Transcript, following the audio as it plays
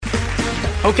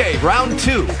Okay, round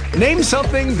two. Name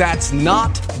something that's not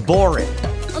boring.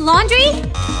 A laundry?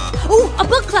 Ooh, a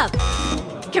book club.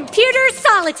 Computer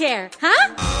solitaire,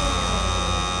 huh?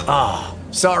 Ah,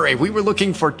 oh, sorry, we were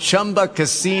looking for Chumba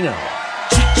Casino.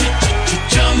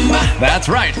 That's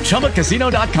right,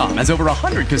 ChumbaCasino.com has over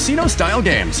 100 casino-style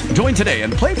games. Join today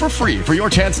and play for free for your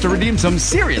chance to redeem some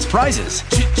serious prizes.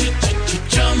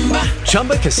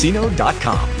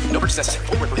 ChumbaCasino.com. No purchase necessary.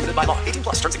 Void where prohibited by law. 18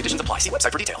 plus. Terms and conditions apply. See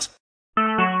website for details.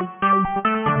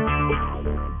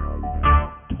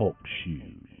 Talk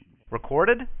shoes.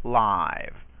 Recorded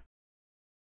live.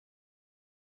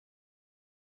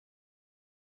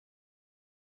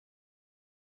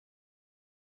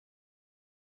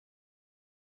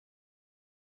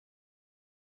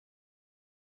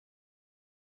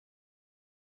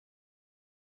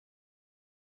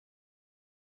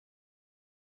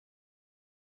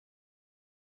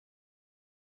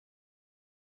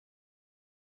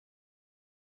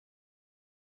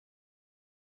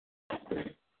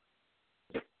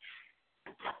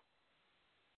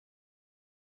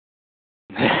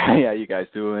 Hey, how you guys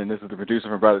doing? This is the producer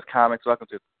from Brothers Comics. Welcome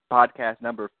to podcast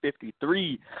number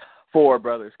 53 for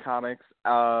Brothers Comics.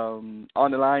 On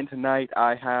the line tonight,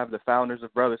 I have the founders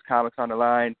of Brothers Comics on the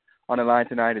line. On the line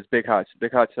tonight is Big Hutch.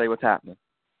 Big Hutch, say what's happening.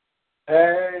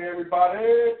 Hey,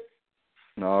 everybody.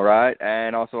 All right.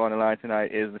 And also on the line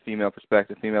tonight is the Female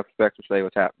Perspective. Female Perspective, say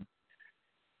what's happening.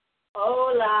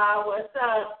 Hola, what's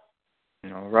up?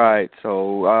 All right.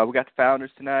 So we got the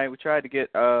founders tonight. We tried to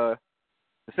get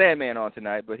the Sandman on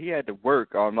tonight, but he had to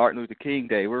work on Martin Luther King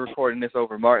Day. We're recording this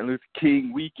over Martin Luther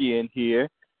King weekend here,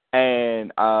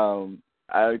 and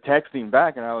I texted him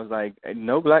back, and I was like,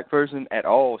 no black person at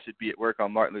all should be at work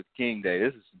on Martin Luther King Day.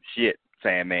 This is some shit,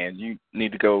 Sandman. You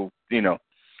need to go,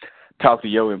 talk to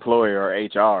your employer or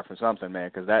HR for something, man,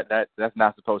 because that's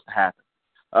not supposed to happen.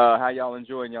 How y'all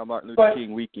enjoying y'all Martin Luther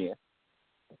King weekend?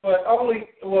 But on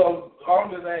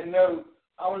to that note,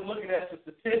 I was looking at the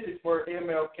statistics for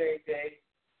MLK Day,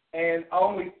 and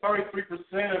only 33%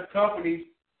 of companies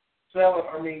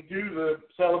do the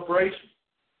celebration.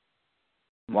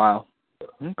 Wow.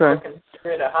 Okay.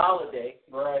 Consider it a holiday.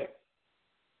 Right.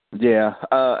 Yeah.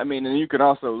 And you can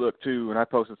also look, too, and I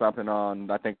posted something on,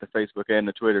 I think, the Facebook and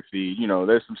the Twitter feed.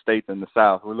 There's some states in the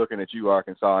South. We're looking at you,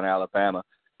 Arkansas and Alabama,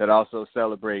 that also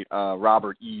celebrate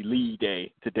Robert E. Lee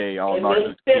Day today on Martin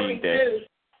Luther King Day.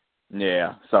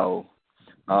 Yeah. So,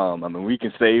 we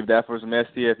can save that for some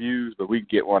STFUs, but we can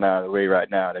get one out of the way right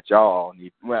now that y'all all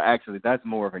need. Well, actually, that's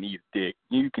more of an eat a dick.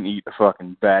 You can eat a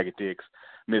fucking bag of dicks,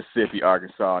 Mississippi,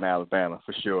 Arkansas, and Alabama,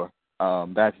 for sure.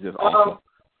 That's just awesome.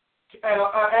 And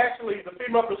actually, the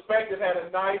Female Perspective had a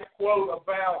nice quote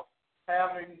about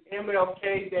having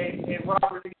MLK Day and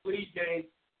Robert E. Lee Day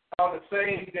on the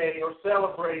same day or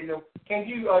celebrating them. Can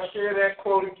you share that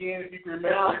quote again if you can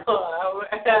remember? No,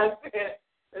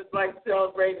 it's like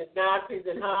celebrating the Nazis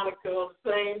and Hanukkah on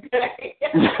the same day.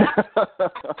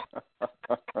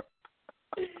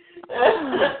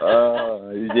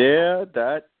 Yeah,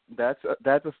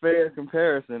 that's a fair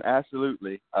comparison.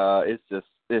 Absolutely.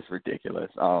 It's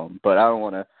ridiculous. But I don't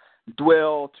want to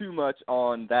dwell too much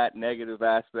on that negative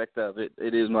aspect of it.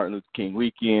 It is Martin Luther King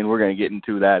weekend. We're going to get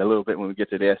into that a little bit when we get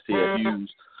to the STFUs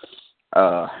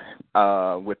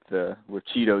with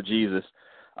Cheeto Jesus.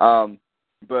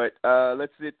 But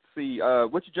let's see.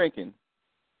 What you drinking?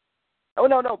 Oh,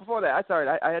 no, before that,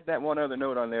 I had that one other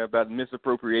note on there about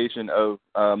misappropriation of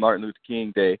Martin Luther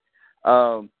King Day.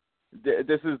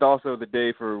 This is also the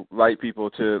day for white people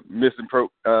to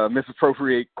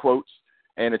misappropriate quotes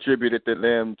and attribute it to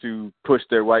them to push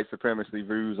their white supremacy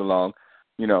views along.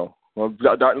 Dr.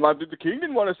 Martin Luther King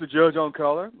didn't want us to judge on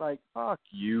color. Like, fuck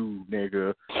you,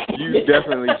 nigga. You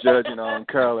definitely judging on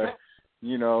color.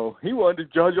 He wanted to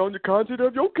judge on the content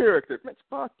of your character. Man,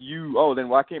 fuck you. Oh, then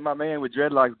why can't my man with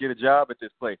dreadlocks get a job at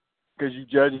this place? Because you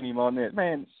judging him on this.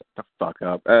 Man, shut the fuck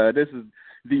up. This is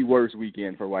the worst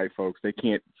weekend for white folks. They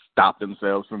can't stop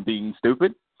themselves from being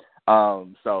stupid.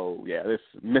 So, yeah, this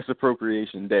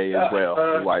misappropriation day as well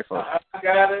for white folks. I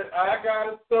got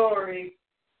a story.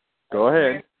 Go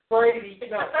ahead. Brady.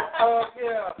 Yeah.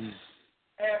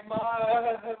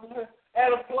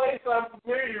 At a place I'm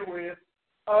familiar with,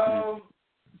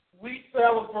 we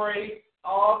celebrate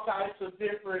all types of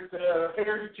different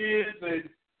heritages and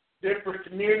different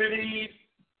communities,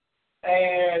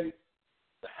 and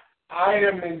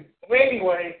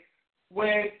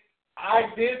when I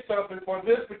did something for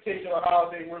this particular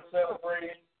holiday we're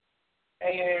celebrating,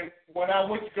 and when I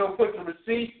went to go put the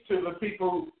receipts to the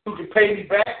people who could pay me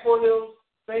back for those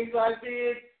things I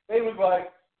did, they was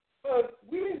like,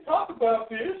 we didn't talk about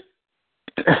this.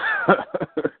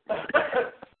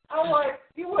 I'm like,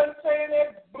 you wasn't saying playing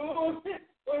that bullshit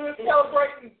when we're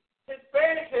celebrating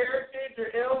Hispanic heritage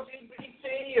or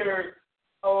LGBT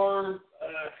or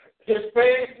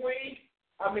Hispanic Week.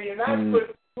 I mean, and I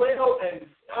put little and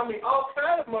I mean all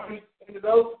kind of money into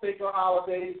those particular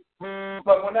holidays.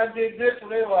 But when I did this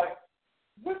one, they were like,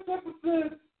 "What's up with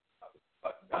this?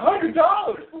 $100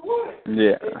 for what?"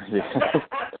 Yeah.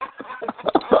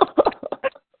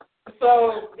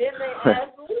 So then they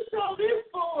ask, "What's all this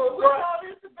for? What's all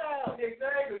this about?"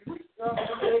 Exactly. They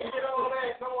get all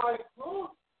that, and I'm like,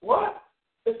 "What?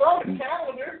 It's on the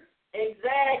calendar."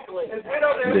 Exactly. It's been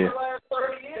on there for the last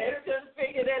 30 years. They couldn't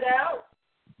figure that out.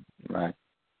 Right.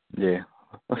 Yeah.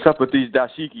 What's up with these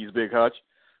dashikis, Big Hutch?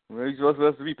 Are you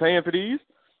supposed to be paying for these?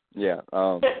 Yeah.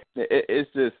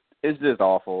 It's just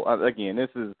awful. Again,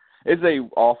 it's a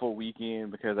awful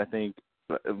weekend because I think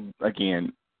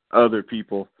again other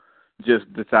people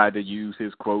just decide to use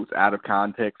his quotes out of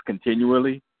context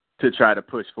continually to try to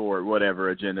push forward whatever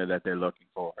agenda that they're looking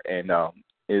for, and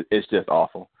it's just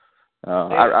awful.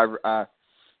 I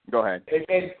go ahead.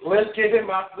 And let's get this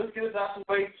out the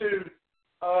way too.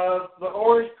 The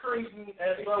Orange Cretin,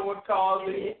 as someone calls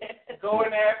it,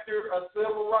 going after a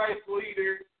civil rights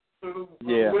leader who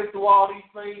went through all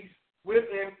these things with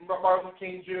Martin Luther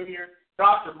King Jr.,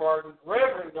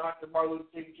 Reverend Dr. Martin Luther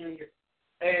King Jr.,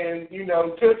 and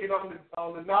took it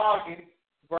on the noggin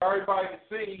for everybody to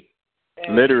see.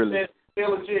 And literally, he's a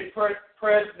legit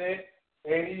president,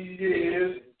 and he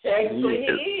is. Technically,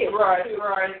 he is. Right.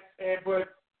 But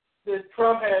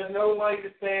Trump has no leg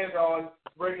to stand on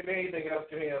bringing anything up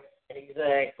to him.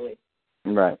 Exactly.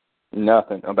 Right.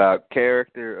 Nothing about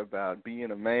character, about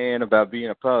being a man, about being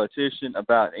a politician,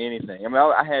 about anything. I mean,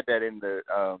 I had that in the.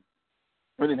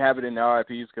 We didn't have it in the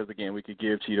RIPs because again, we could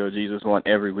give Cheeto Jesus one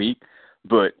every week,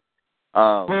 but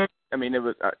I mean, it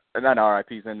was not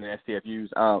RIPs and the STFUs.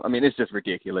 I mean, it's just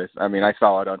ridiculous. I mean, I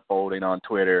saw it unfolding on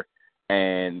Twitter,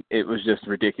 and it was just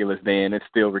ridiculous then. It's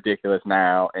still ridiculous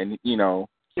now, and It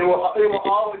will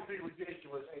always be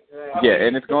ridiculous. Yeah,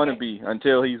 and it's going to be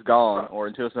until he's gone or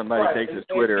until somebody takes his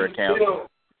Twitter account.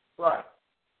 Right.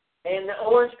 And the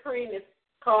Orange Cretin has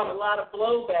caught a lot of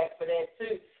blowback for that,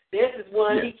 too. This is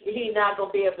one he's not going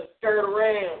to be able to skirt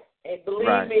around. And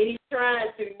believe me, he's trying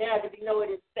to now because he knows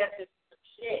it is set some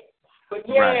shit. But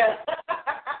yeah.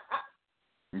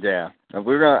 Yeah,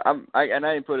 we're gonna. I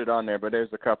didn't put it on there, but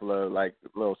there's a couple of like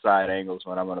little side angles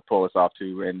when I'm gonna pull us off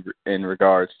to in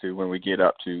regards to when we get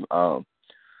up to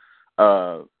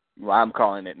well, I'm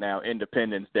calling it now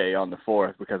Independence Day on the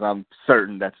 4th because I'm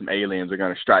certain that some aliens are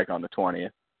gonna strike on the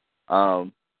 20th.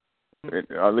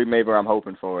 At least maybe I'm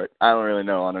hoping for it. I don't really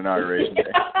know on Inauguration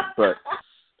Day, but.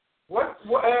 We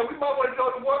might want to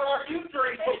go to what are you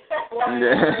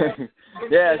drinking?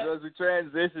 Yeah, so as we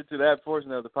transition to that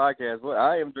portion of the podcast,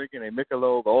 I am drinking a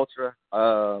Michelob Ultra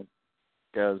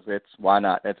because why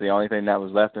not? That's the only thing that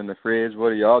was left in the fridge.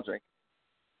 What are y'all drinking?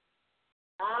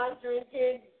 I'm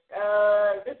drinking,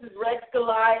 this is Rex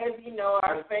Goliath,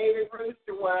 our favorite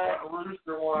rooster wine.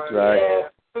 That's right. Yeah,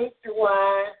 rooster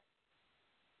wine.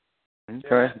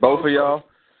 Okay, both of y'all?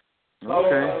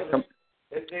 Okay.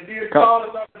 If you'd have called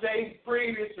us on the days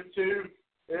previous or two,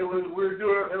 it was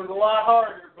a lot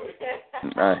harder. But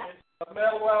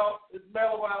it's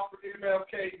mellow out for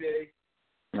MLK Day.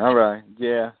 All right,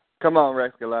 yeah. Come on,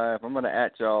 Rex Goliath. I'm gonna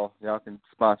y'all. Y'all can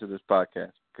sponsor this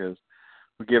podcast because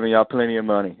we're giving y'all plenty of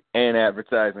money and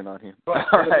advertising on him. But,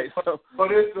 all right.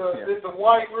 But it's a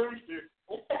white rooster.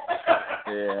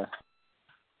 Yeah.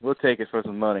 We'll take it for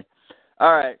some money.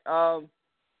 All right.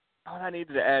 I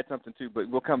needed to add something too, but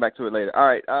we'll come back to it later. All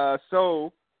right,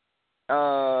 so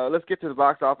let's get to the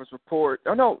box office report.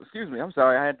 Oh, no, excuse me. I'm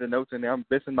sorry. I had the notes in there. I'm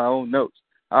missing my own notes.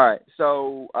 All right,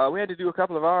 so we had to do a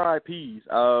couple of RIPs.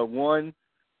 One,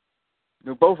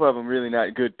 both of them really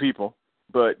not good people,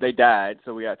 but they died,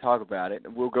 so we got to talk about it.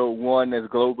 We'll go one that's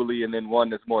globally and then one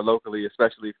that's more locally,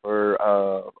 especially for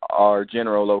our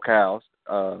general locales,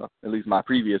 at least my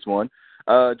previous one.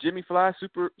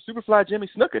 Superfly Jimmy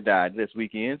Snuka died this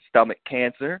weekend. Stomach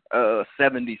cancer,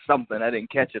 70-something. I didn't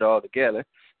catch it all together.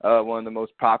 One of the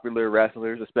most popular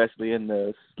wrestlers, especially in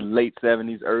the late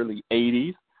 70s, early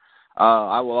 80s.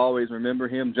 I will always remember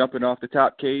him jumping off the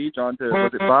top cage onto,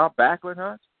 was it Bob Backlund,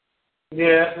 huh?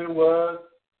 Yes, it was.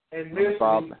 And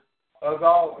Bob, as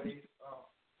always.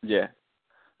 Yeah.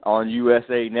 On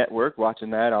USA Network, watching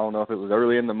that. I don't know if it was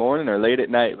early in the morning or late at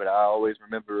night, but I always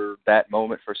remember that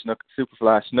moment for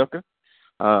Superfly Snuka.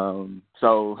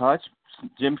 So, Hutch,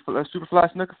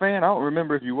 Superfly Snuka fan? I don't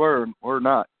remember if you were or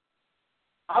not.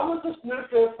 I was a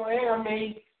Snuka fan.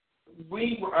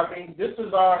 This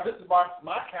is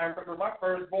my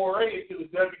first foray to the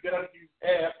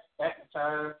WWF at the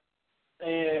time,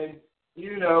 and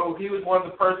he was one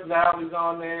of the personalities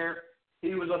on there.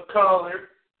 He was of color.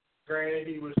 Granted,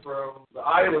 he was from the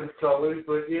island colors,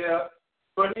 but yeah.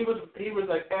 But he was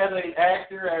like, as an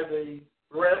actor, as a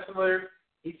wrestler,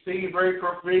 he seemed very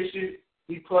proficient.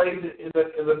 He played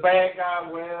the bad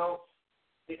guy well.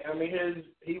 I mean,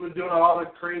 he was doing all the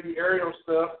crazy aerial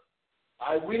stuff.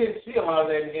 We didn't see a lot of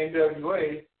that in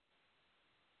NWA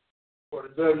or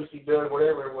the WCW,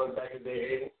 whatever it was back in the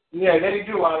day. Yeah, they didn't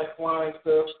do a lot of that flying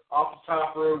stuff off the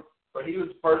top rope, but he was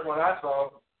the first one I saw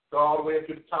go all the way up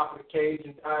to the top of the cage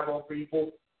and dive on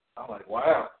people. I'm like,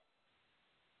 wow.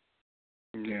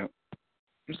 Yeah.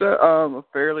 He's a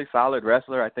fairly solid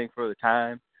wrestler, I think, for the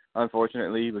time.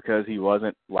 Unfortunately, because he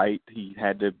wasn't white, he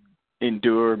had to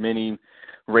endure many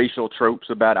racial tropes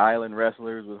about island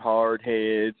wrestlers with hard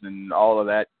heads and all of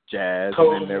that jazz.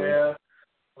 Oh, and then there yeah.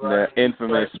 was the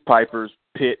infamous Piper's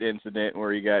Pit incident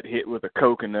where he got hit with a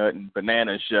coconut and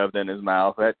bananas shoved in his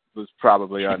mouth. That was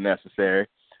probably unnecessary.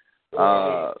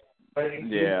 Yeah.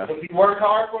 He worked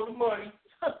hard for the money.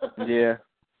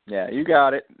 Yeah, you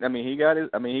got it. I mean, he got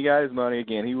his money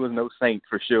again. He was no saint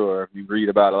for sure. If you read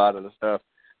about a lot of the stuff,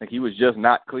 like he was just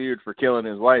not cleared for killing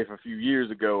his wife a few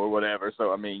years ago or whatever.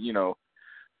 So I mean,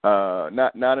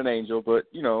 not an angel, but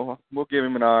we'll give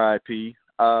him an RIP.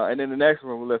 And then the next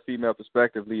one, we'll let Female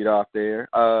Perspective lead off there.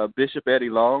 Bishop Eddie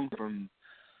Long from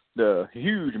the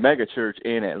huge mega church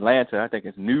in Atlanta. I think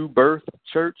it's New Birth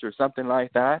Church or something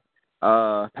like that.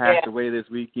 Passed away this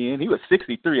weekend. He was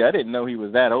 63. I didn't know he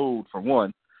was that old, for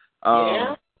one.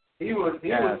 He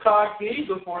was cocky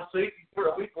before 63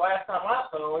 a week last time I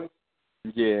saw him.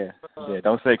 Yeah.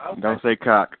 Don't say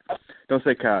cock. Don't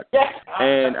say cock.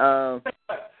 And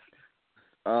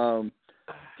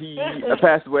he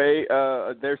passed away.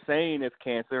 They're saying it's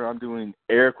cancer. I'm doing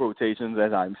air quotations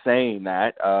as I'm saying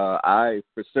that. I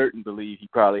for certain believe he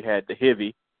probably had the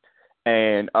HIV.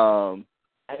 And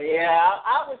yeah,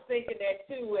 I was thinking that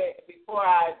too before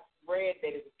I read that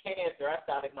it was cancer. I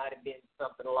thought it might have been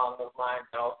something along those lines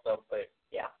also, but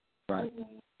yeah. Right.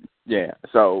 Yeah,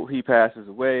 so he passes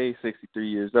away, 63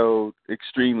 years old,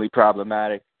 extremely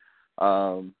problematic.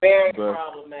 Very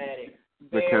problematic.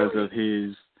 Because of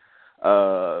his,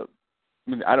 I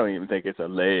don't even think it's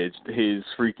alleged, his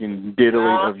freaking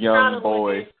diddling of young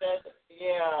boys.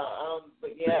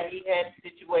 But yeah, he had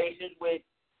situations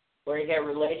where he had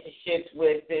relationships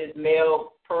with his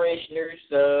male parishioners.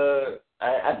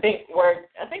 I think they were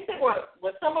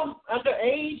some of them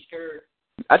underage or.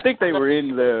 I think they were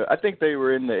in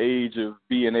the age of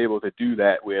being able to do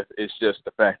that with. It's just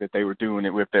the fact that they were doing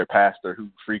it with their pastor, who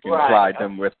freaking plied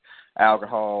them with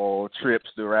alcohol, trips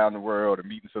around the world, and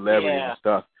meeting celebrities and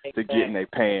stuff to get in their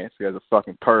pants as a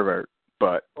fucking pervert.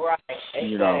 But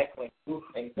exactly.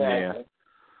 Yeah.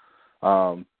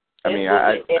 I mean,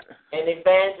 an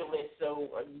evangelist. So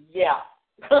yeah.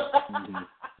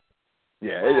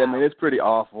 Yeah, I mean, it's pretty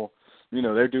awful.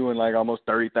 They're doing like almost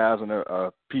 30,000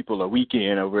 people a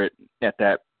weekend over at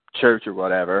that church or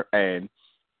whatever. And,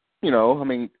 I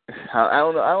mean, I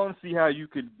don't see how you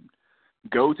could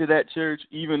go to that church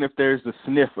even if there's a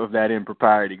sniff of that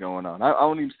impropriety going on. I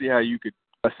don't even see how you could,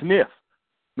 a sniff.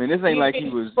 I mean, this ain't like he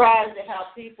was. I'm surprised at how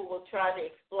people will try to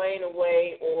explain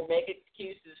away or make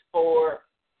excuses for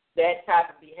that type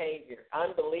of behavior.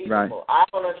 Unbelievable. Right. I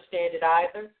don't understand it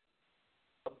either.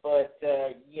 But,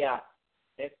 yeah.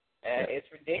 It's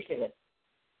ridiculous.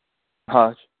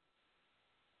 Hutch?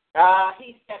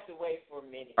 He stepped away for a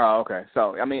minute. Oh, okay.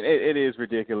 So, I mean, it is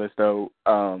ridiculous, though.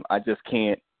 I just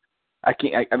can't. I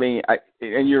mean,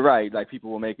 and you're right. Like, people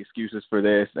will make excuses for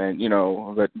this, and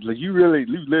but you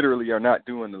literally are not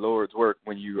doing the Lord's work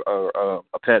when you are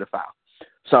a pedophile.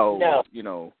 So,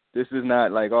 this is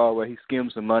not like, oh, well, he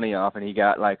skimmed some money off and he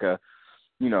got like a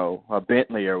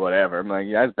Bentley or whatever. I'm like,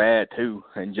 that's bad too.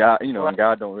 And and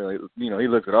God don't really, he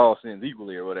looks at all sins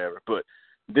equally or whatever. But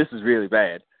this is really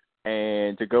bad.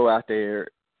 And to go out there,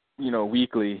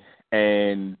 weekly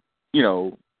and,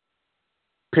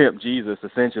 pimp Jesus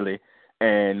essentially,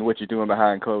 and what you're doing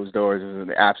behind closed doors is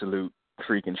an absolute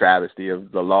freaking travesty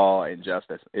of the law and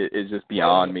justice. It's just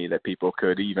beyond me that people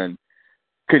could even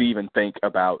think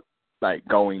about like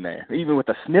going there, even with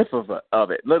a sniff of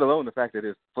it, let alone the fact that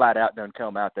it's flat out done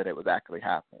come out that it was actually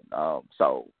happening. I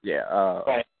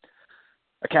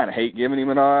kind of hate giving him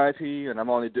an RIP, and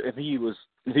I'm only if he was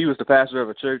the pastor of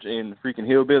a church in freaking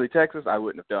Hillbilly, Texas, I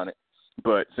wouldn't have done it.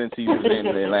 But since he was in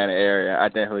the Atlanta area, I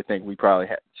definitely think we probably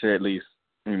should at least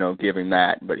give him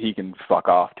that. But he can fuck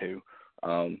off too.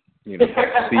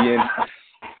 Seeing.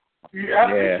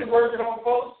 Yeah, you're working on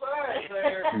both sides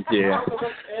there. Yeah.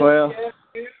 Well.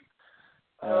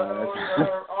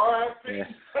 R.I.P.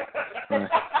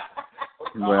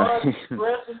 Well,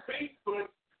 Rest in peace, but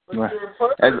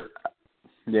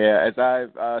As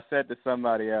I've said to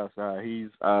somebody else, he's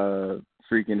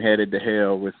freaking headed to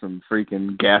hell with some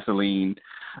freaking gasoline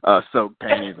soaked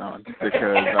panties on because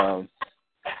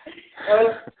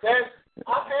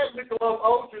I've had Michelob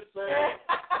Ultra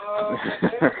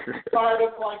fired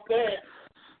up like that.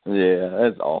 Yeah,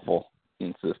 that's awful.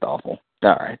 It's just awful.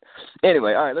 All right.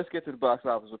 Anyway, let's get to the box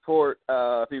office report.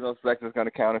 Female Selection is going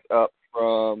to count us up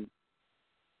from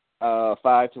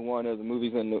 5-1 of the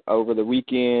movies over the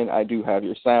weekend. I do have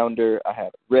your sounder. I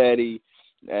have it ready.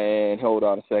 And hold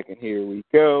on a second. Here we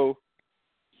go.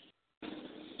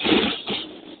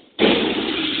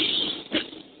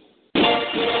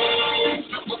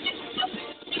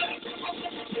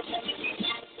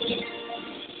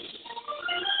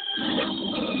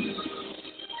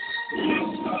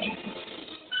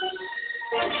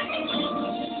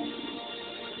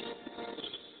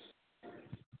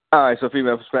 All right, so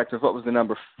Female Perspective, what was the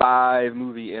number 5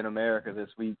 movie in America this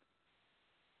week?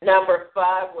 Number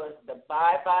 5 was The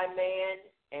Bye-Bye Man,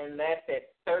 and that's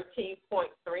at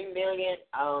 $13.3 million.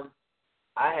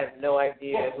 I have no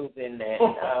idea who's in that.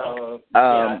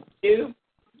 You?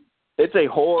 It's a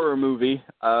horror movie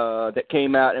that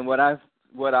came out, and what I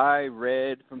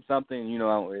read from something, I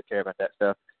don't really care about that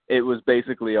stuff. It was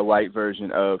basically a white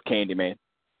version of Candyman.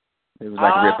 It was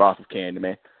like a rip-off of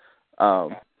Candyman.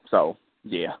 So,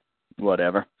 yeah,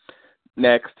 whatever.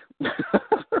 Next.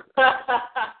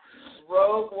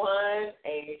 Rogue One,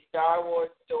 a Star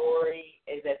Wars story,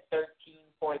 is at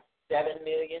 $13.7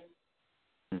 million.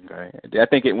 Okay. I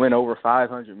think it went over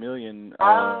 $500 million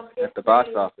at the box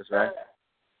office, right?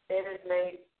 It has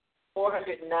made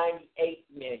 $498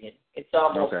 million. It's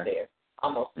almost there.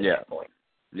 Almost to that point.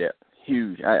 Yeah,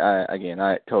 huge.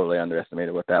 I totally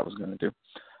underestimated what that was going to do.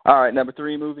 All right, number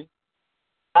 3 movie.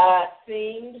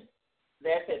 Seemed.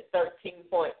 That's at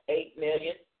 $13.8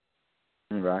 million.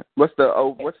 Right. What's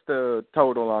the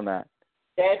total on that?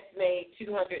 That's made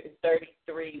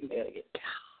 $233 million.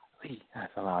 Golly,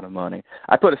 that's a lot of money.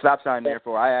 I put a stop sign there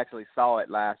for. I actually saw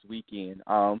it last weekend.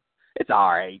 It's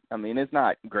all right. I mean, it's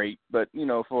not great, but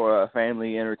for a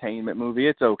family entertainment movie,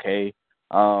 it's okay.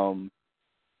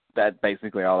 That's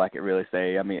basically all I could really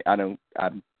say. I mean, I'm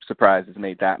surprised it's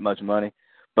made that much money.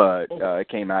 But it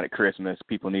came out at Christmas.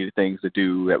 People needed things to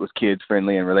do that was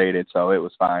kids-friendly and related, so it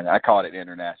was fine. I caught it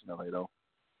internationally, though.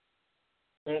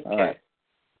 Okay. All right.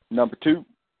 Number 2.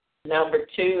 Number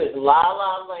 2 is La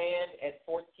La Land at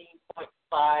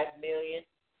 $14.5 million.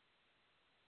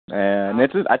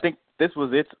 And I think this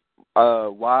was its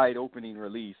wide opening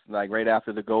release, like right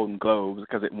after the Golden Globes,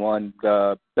 because it won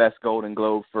the Best Golden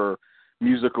Globe for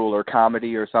musical or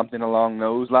comedy or something along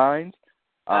those lines.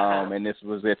 And this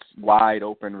was its wide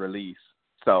open release.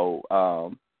 So,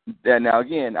 and now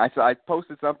again, I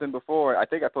posted something before. I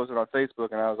think I posted on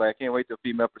Facebook, and I was like, I can't wait till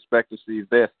Female Perspective sees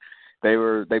this. They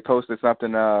posted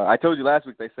something. I told you last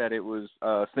week they said it was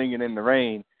Singing in the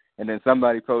Rain, and then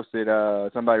somebody wrote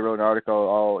an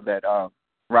article that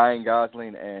Ryan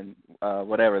Gosling and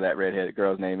whatever that redheaded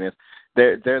girl's name is,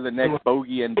 they're the next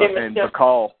Bogey and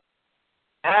Bacall.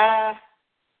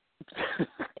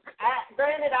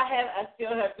 Granted, I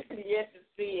still have yet to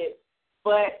see it,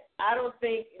 but I don't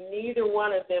think neither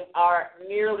one of them are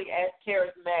nearly as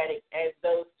charismatic as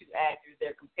those 2 actors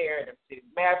they're comparing them to.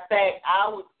 Matter of fact,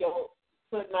 I would go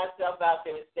put myself out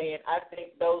there and saying I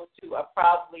think those 2 are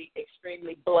probably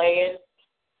extremely bland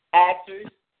actors.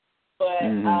 But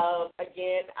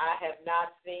again, I have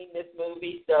not seen this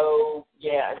movie, so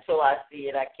yeah, until I see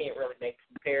it, I can't really make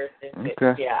a comparison.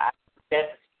 Okay. Yeah,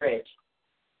 that's a stretch.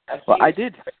 Well,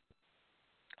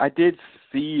 I did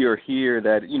see or hear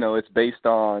that, it's based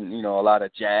on, a lot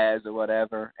of jazz or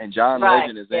whatever, and John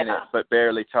Legend is in it, but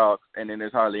barely talks, and then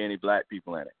there's hardly any black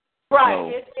people in it. Right.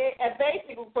 So,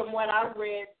 basically, from what I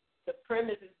read, the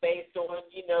premise is based on,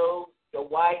 the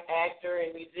white actor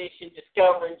and musician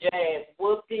discovering jazz.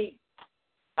 Whoopsie.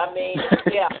 I mean,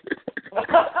 yeah.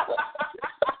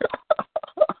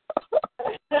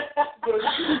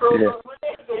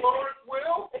 The Lord's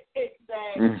will.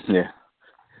 Exactly. Yeah.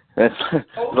 That's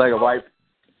it's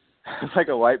like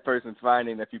a white person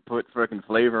finding if you put freaking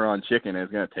flavor on chicken,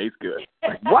 it's gonna taste good.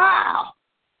 Like, wow,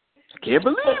 I can't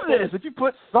believe this. If you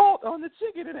put salt on the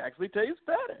chicken, it actually tastes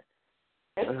better.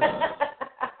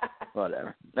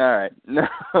 Whatever. All right.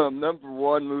 Number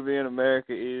 1 movie in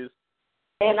America is.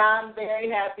 And I'm very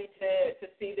happy to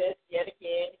see this yet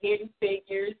again. Hidden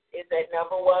Figures is at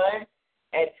number 1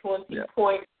 at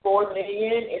 $20.4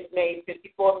 million. It's made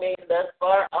 $54 million thus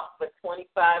far, off a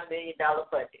 $25 million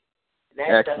budget. And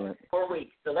that's excellent. 4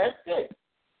 weeks, so that's good.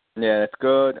 Yeah, that's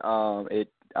good. It's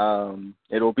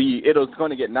going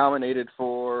to get nominated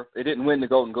for. it didn't win the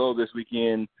Golden Globe this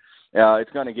weekend,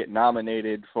 it's going to get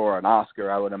nominated for an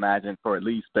Oscar, I would imagine, for at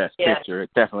least Best Picture. It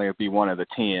definitely would be one of the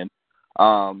 10.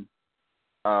 But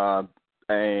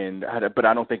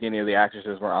I don't think any of the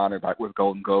actresses were honored with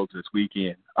Golden Globes this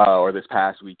weekend or this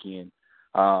past weekend.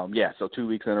 So 2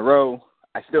 weeks in a row.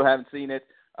 I still haven't seen it.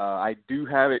 I do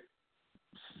have it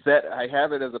set. I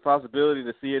have it as a possibility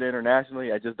to see it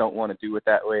internationally. I just don't want to do it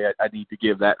that way. I need to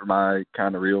give that my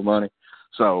kind of real money.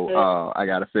 So I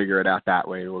got to figure it out that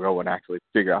way. We'll go and actually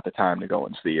figure out the time to go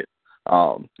and see it.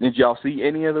 Did y'all see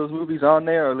any of those movies on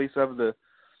there, or at least of the?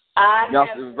 I saw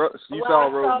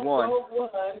Rogue One. Rogue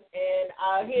One,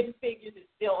 and Hidden Figures is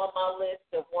still on my list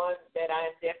of ones that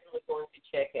I'm definitely going to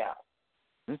check out.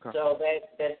 Okay. So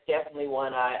that's definitely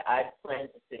one I plan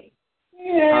to see.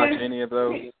 Watch any of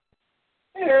those?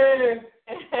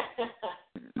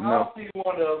 No. I'll see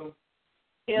one of them.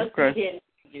 He'll see Hidden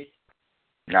Figures.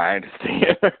 I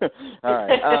understand. All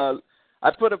right.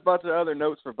 I put a bunch of other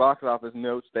notes for box office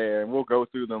notes there, and we'll go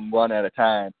through them one at a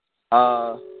time.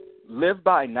 Live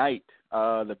by Night,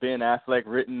 the Ben Affleck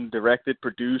written, directed,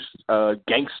 produced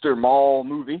gangster mall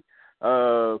movie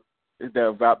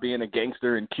about being a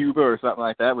gangster in Cuba or something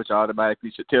like that, which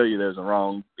automatically should tell you there's a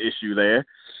wrong issue there.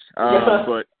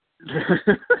 But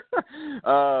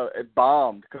it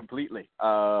bombed completely.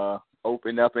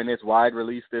 Opened up in its wide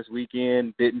release this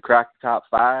weekend, didn't crack the top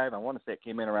 5. I want to say it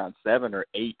came in around 7 or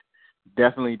 8.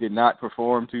 Definitely did not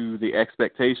perform to the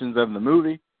expectations of the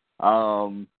movie.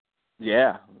 And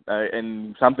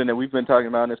something that we've been talking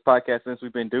about in this podcast since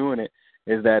we've been doing it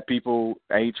is that people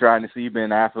ain't trying to see Ben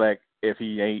Affleck if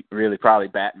he ain't really probably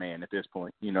Batman at this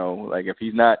point. You know, like if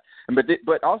he's not.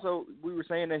 But also we were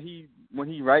saying that when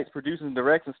he writes, produces, and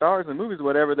directs and stars in movies or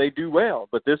whatever, they do well.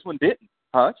 But this one didn't.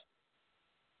 Hutch?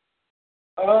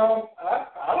 I don't.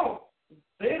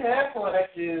 Ben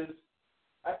Affleck is.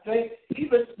 I think he's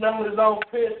been smelling his own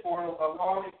piss for a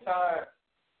long time.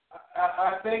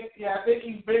 I think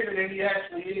he's bigger than he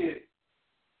actually is.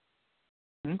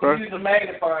 Okay. He's a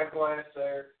magnifying glass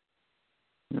there.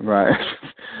 Right.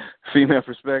 Female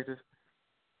perspective.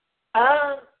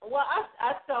 Well,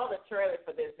 I saw the trailer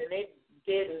for this, and it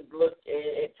didn't look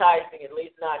enticing, at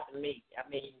least not to me. I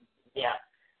mean, yeah.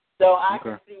 So I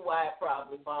can see why it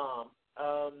probably bombed.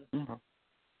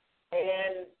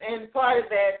 And part of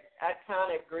that I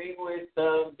kind of agree with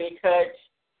because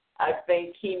I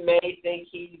think he may think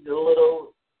he's a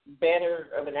little better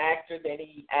of an actor than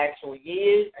he actually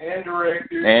is. And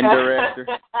director.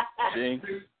 Jinx.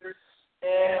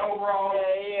 And overall.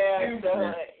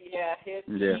 His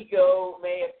ego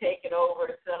may have taken over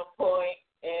at some point,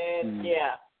 and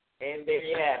and there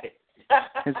you have it.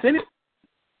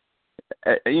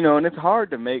 And it's hard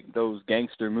to make those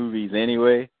gangster movies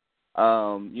anyway.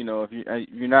 If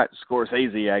you're not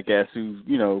Scorsese, I guess, who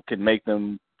can make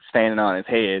them standing on his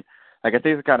head. Like I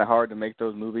think it's kind of hard to make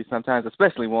those movies sometimes,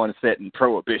 especially one set in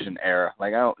Prohibition era.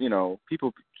 Like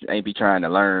people ain't be trying to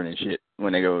learn and shit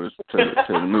when they go to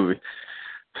the movie.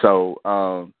 So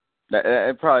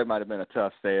it probably might have been a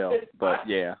tough sale, but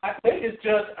yeah. I think it's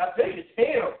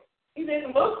him. He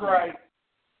didn't look right.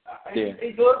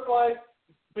 He looked like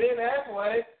Ben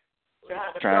Affleck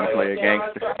trying to play a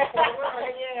gangster.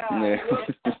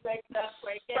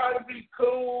 Trying to be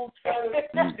cool.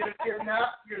 You're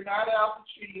not Al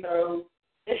Pacino.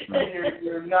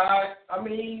 You're not. I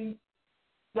mean,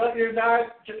 you're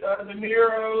not De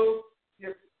Niro.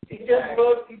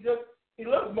 He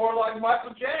looks more like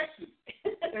Michael Jackson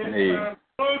and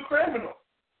Smooth Criminal.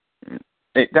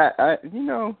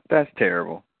 That's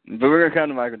terrible. But we're gonna come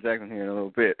to Michael Jackson here in a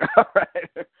little bit. All right.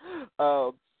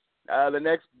 The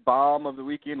next bomb of the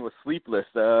weekend was Sleepless.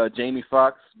 Jamie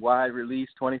Foxx, wide release,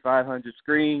 2,500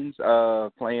 screens,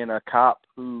 playing a cop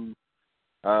who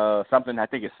something. I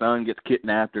think his son gets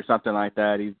kidnapped or something like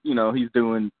that. He's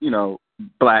doing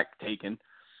black taken,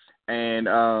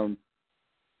 and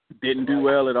didn't do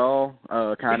well at all.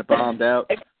 Kind of bombed out.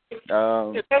 Did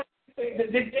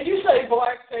you say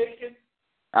black taken?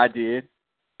 I did.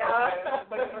 Yeah,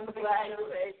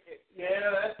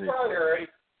 that's probably right.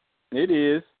 It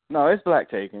is. No, it's black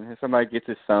taken. If somebody gets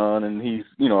his son and he's,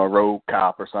 a rogue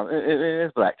cop or something,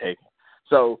 it's black taken.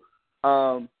 So,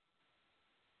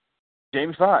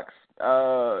 Jamie Foxx,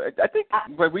 I think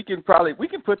we can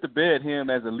put to bed him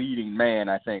as a leading man,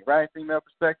 I think, right? Female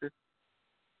perspective?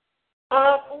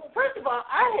 First of all,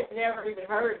 I had never even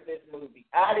heard of this movie.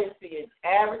 I didn't see it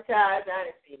advertised. I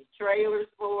didn't see any trailers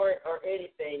for it or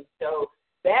anything. So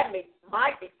that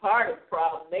might be part of the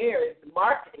problem there is the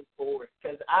marketing for it,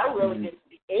 because I really didn't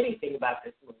see anything about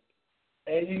this movie.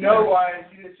 And you know why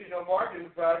you didn't see no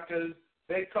marketing about it, because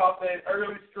they caught that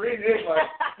early screen. They was like,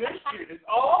 this shit is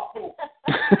awful.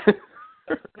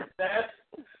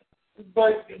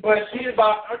 But she's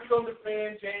about, aren't you going to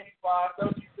defend Jamie Foxx?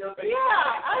 Don't you feel that? He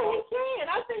can.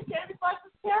 I think Jamie Foxx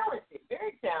is talented,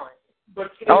 very talented.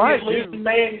 But he's leading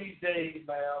man these days,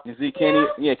 man. Is he? Can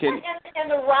he? Yeah, can he? In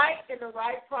the right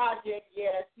project,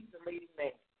 yes, he's a leading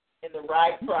man. In the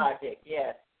right project,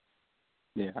 yes.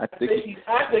 Yeah, I think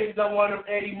he's on one of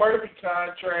Eddie Murphy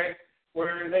contracts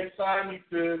where they sign me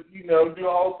to, do a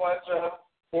whole bunch of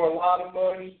for a lot of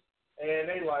money, and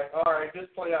they like, all right,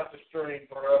 just play out the string,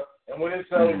 bro. And when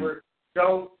it's over,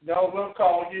 we'll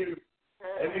call you.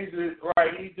 And he's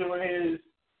doing his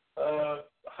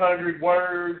 100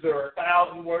 words or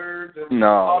 1,000 words.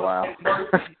 No, wow.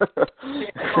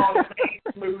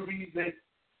 Movies.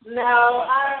 No,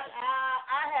 I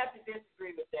have to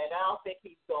disagree with that. I don't think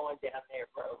he's going down there,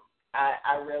 bro.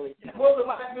 I really don't. What was the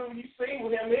last movie you seen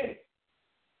with him in?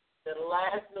 The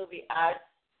last movie I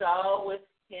saw with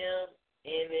him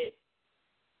in it,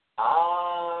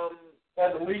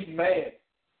 as a lead man.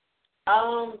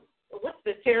 What's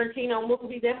the Tarantino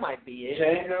movie? That might be it.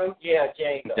 Django? Yeah,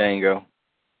 Django. Django.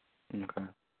 Okay.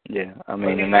 Yeah, I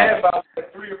mean, he's had about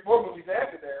 3 or 4 movies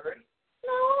after that, right?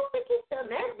 No, I don't think he's done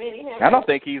that many. I don't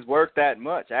think he's worked that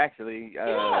much, actually,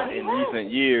 in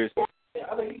recent years. Yeah,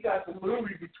 I think he got some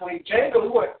movies between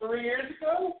Django, 3 years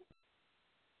ago?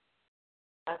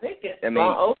 I think it's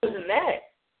older than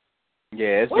that.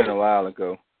 Yeah, it's been a while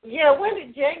ago. Yeah, when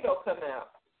did Django come out?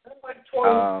 Like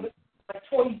 12,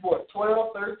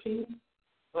 13?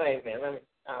 Wait a minute, let me...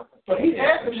 But he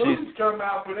had the movies come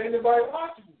out, but ain't nobody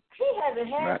watching them. He hasn't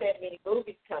had that many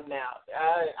movies come out.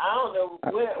 I don't know.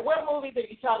 What movies are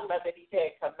you talking about that he's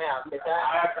had come out?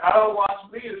 I don't watch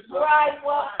movies. So. Right,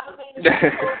 well, I mean, if you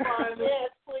can find yes,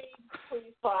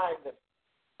 please find them.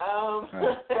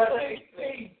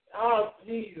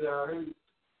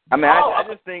 I mean, I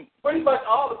just think... Pretty much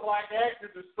all the black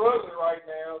actors are struggling right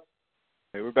now.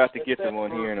 Hey, we're about to get to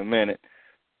one here in a minute.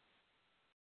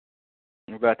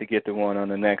 We're about to get to one on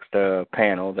the next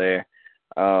panel there.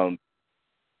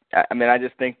 I mean, I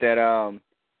just think that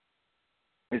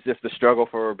it's just a struggle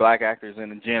for black actors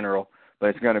in general, but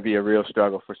it's going to be a real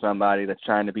struggle for somebody that's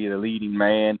trying to be the leading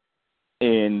man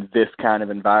in this kind of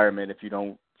environment if you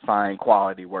don't find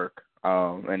quality work.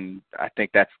 And I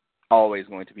think that's always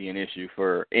going to be an issue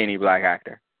for any black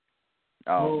actor.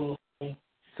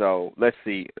 So let's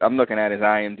see. I'm looking at his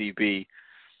IMDb.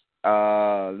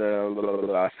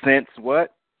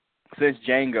 Since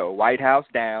Django, White House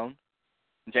Down.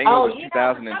 Django was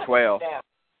 2012.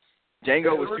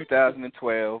 Django was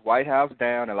 2012. White House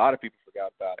Down. A lot of people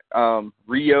forgot about it.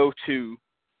 Rio 2.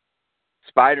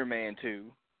 Spider-Man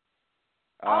 2.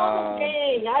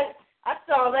 Dang. I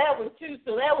saw that one too,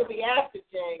 so that would be after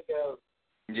Django.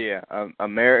 Yeah.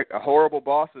 Horrible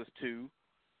Bosses 2.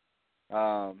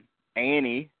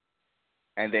 Annie.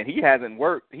 And then he hasn't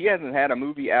had a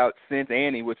movie out since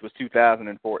Annie, which was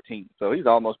 2014. So he's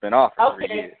almost been off for 3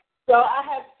 years. So I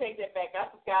have to take that back. I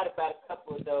forgot about a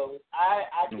couple of those.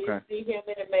 I did see him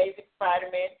in Amazing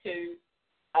Spider-Man 2.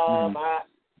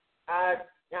 I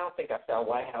don't think I saw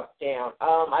White House Down.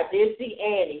 I did see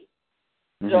Annie.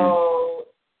 So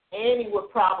Annie would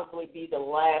probably be the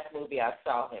last movie I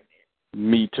saw him in.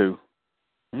 Me too.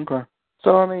 Okay.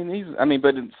 So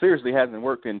but it seriously hasn't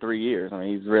worked in 3 years. I mean,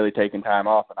 he's really taken time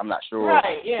off, and I'm not sure for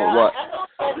what.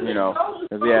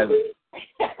 Because he hasn't.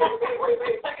 Wait,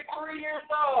 3 years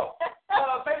off.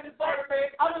 Baby Spider-Man.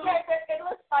 Okay, but it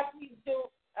looks like he's doing.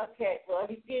 Okay, well,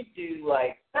 he did do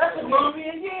that's a movie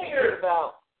a year.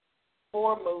 About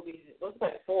 4 movies. It looks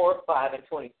like 4 or 5 in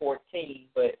 2014,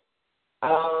 but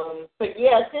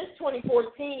yeah, since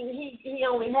 2014, he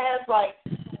only has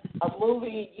a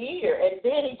movie a year, and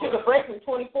then he took a break from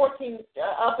 2014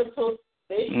 up until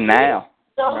this year. Now.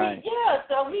 So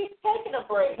he's taking a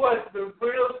break. But the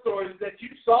real story is that you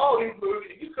saw these movies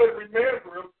and you couldn't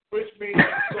remember them, which means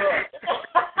that's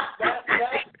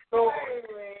the story.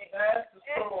 That's the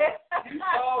story. You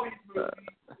saw these movies.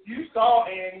 You saw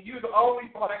Annie. You're the only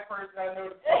black person I know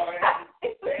that saw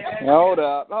Annie.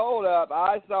 Hold up.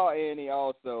 I saw Annie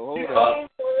also. Hold up.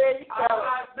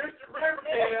 Mr.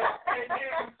 Riverdale and you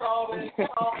saw this.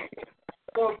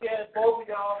 So, yeah, both of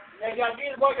y'all. And y'all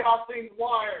get what y'all seen The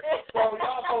Wire. So,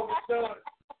 y'all both are done.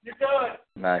 You're done.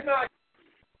 Nice.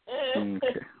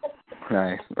 Okay.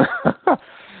 Nice.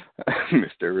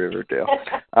 Mr. Riverdale.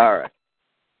 All right.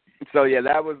 So, yeah,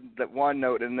 that was the one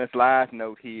note. And this last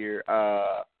note here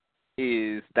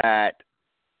is that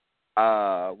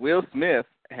Will Smith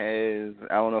has,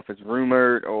 I don't know if it's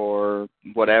rumored or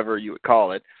whatever you would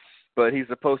call it, but he's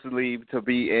supposedly to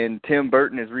be in, Tim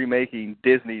Burton is remaking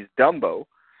Disney's Dumbo,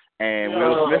 and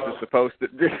Will Smith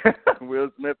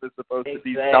is supposed to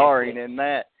be starring in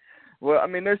that. Well, I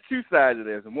mean, there's two sides of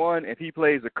this. One, if he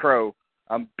plays a crow,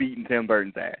 I'm beating Tim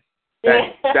Burton's ass.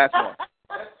 That's one.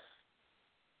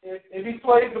 If he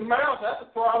plays the mouse, that's a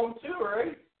problem too,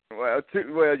 right? Well,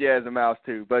 yeah, as a mouse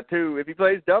too. But two, if he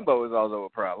plays Dumbo, is also a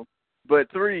problem. But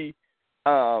three,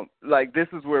 this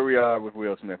is where we are with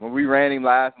Will Smith. When we ran him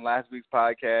last in last week's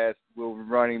podcast, we'll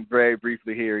run him very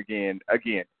briefly here again.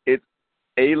 Again, it's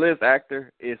A-list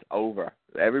actor is over.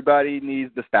 Everybody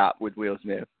needs to stop with Will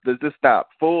Smith. Just stop.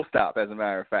 Full stop, as a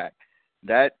matter of fact.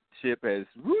 That ship has,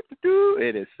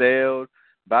 it has sailed.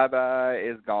 Bye-bye,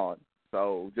 it's gone.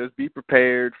 So just be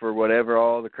prepared for whatever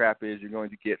all the crap is you're going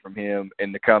to get from him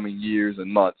in the coming years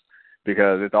and months,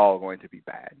 because it's all going to be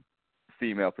bad.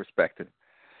 Female perspective.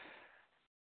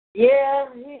 Yeah,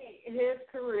 his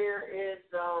career is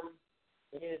going.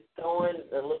 It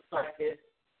looks like it's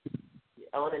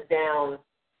on a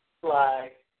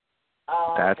downslide.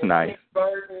 That's nice. Tim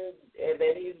Burton, and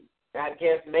then he's, I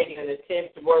guess, making an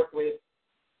attempt to work with,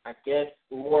 I guess,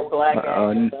 more black actors. I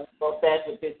don't know if that's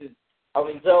what this is a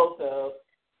result of.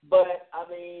 But, I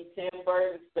mean, Tim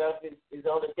Burton stuff is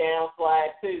on a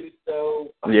downslide, too.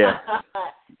 So, yeah.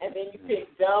 And then you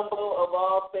pick Dumbo, of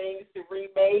all things, to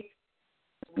remake.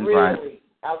 Really? Right.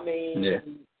 I mean,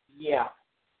 yeah.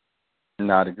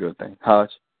 Not a good thing.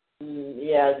 Hutch?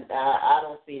 Yeah, I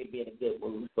don't see it being a good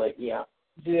move, but yeah.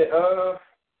 Yeah, I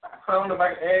don't know if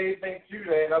I can add anything to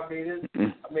that. I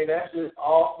mean, that's just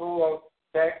awful.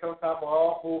 That's some type of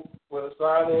awful with a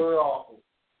side order awful.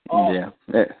 Yeah,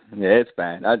 it's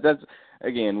bad.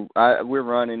 We're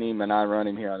running him, and I run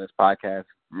him here on this podcast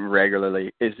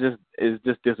regularly. It's just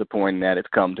disappointing that it's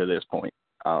come to this point.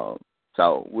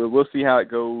 So we'll see how it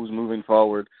goes moving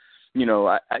forward.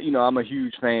 I'm a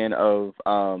huge fan of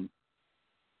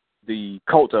the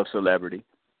cult of celebrity,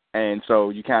 and so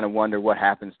you kind of wonder what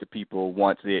happens to people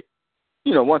once it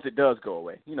does go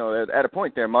away. At a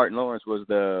point there, Martin Lawrence was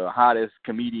the hottest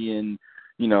comedian,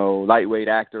 lightweight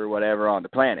actor or whatever on the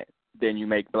planet. Then you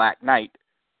make Black Knight,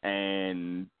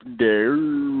 and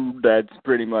that's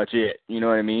pretty much it. You know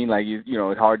what I mean?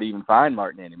 It's hard to even find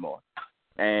Martin anymore.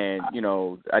 And,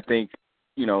 I think,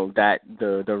 that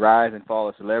the rise and fall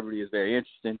of celebrity is very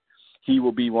interesting. He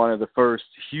will be one of the first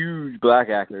huge black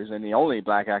actors, and the only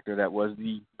black actor that was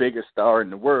the biggest star in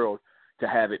the world to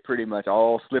have it pretty much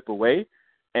all slip away.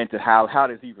 And to how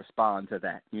does he respond to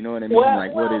that? You know what I mean?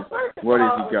 Where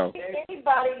does he go?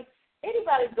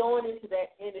 Anybody going into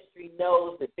that industry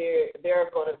knows that there are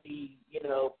going to be,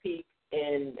 peaks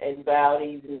and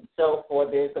valleys and so forth.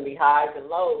 There's going to be highs and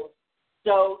lows.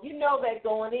 So you know that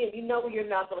going in, you're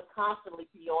not going to constantly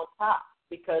be on top,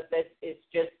 because it's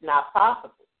just not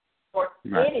possible for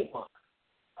anyone.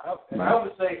 I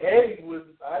would say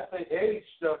Eddie's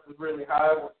stuff was really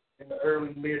high in the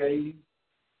early mid '80s.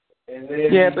 And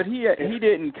then but he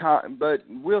didn't. But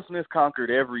Will Smith conquered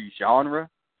every genre,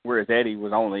 whereas Eddie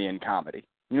was only in comedy.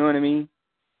 You know what I mean?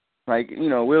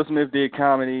 Will Smith did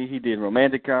comedy. He did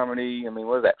romantic comedy. I mean,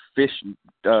 what was that?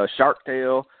 Shark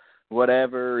Tale,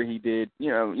 whatever. He did,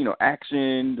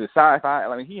 action, the sci-fi.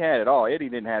 I mean, he had it all. Eddie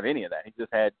didn't have any of that. He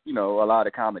just had, a lot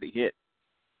of comedy hits.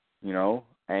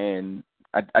 And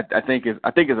I think it's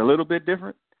a little bit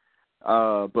different.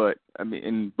 But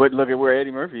look at where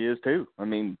Eddie Murphy is too. I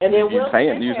mean,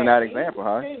 using that example,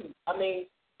 huh? I mean,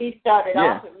 he started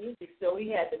off in music, so he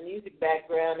had the music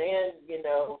background, and he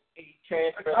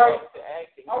transferred to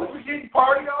acting. I was forgetting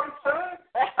Party all the time.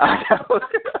 I know.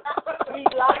 He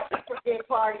likes to forget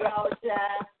Party all the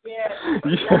time.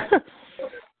 Yeah.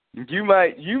 You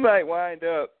might wind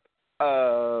up.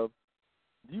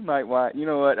 You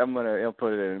know what? I'll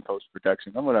put it in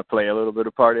post-production. I'm gonna play a little bit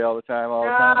of Party all the time.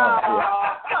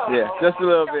 Yeah, just a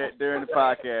little bit during the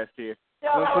podcast here.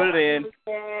 We'll put it in.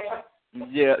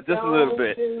 Yeah, just a little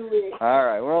bit. All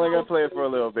right, we're only gonna play it for a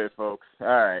little bit, folks. All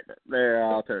right, there.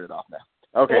 I'll turn it off now.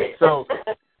 Okay, so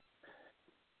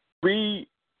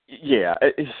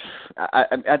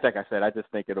like I said, I just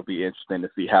think it'll be interesting to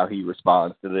see how he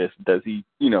responds to this. Does he,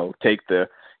 take the,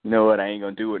 I ain't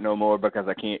going to do it no more because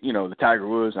I can't, the Tiger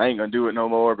Woods, I ain't going to do it no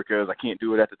more because I can't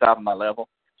do it at the top of my level.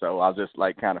 So I'll just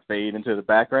kind of fade into the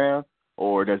background,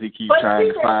 or does he keep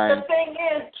trying to find? The thing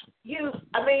is, you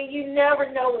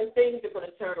never know when things are going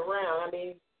to turn around. I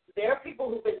mean, there are people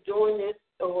who've been doing this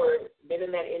or been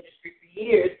in that industry for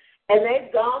years, and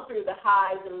they've gone through the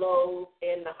highs and lows,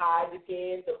 and the highs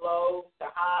again, the lows, the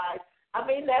highs. I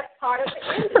mean, that's part of the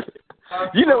industry.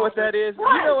 You know what that is?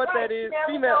 Right, you know what that is?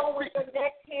 You never know when the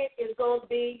next hit is going to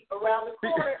be around the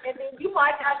corner, and then you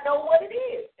might not know what it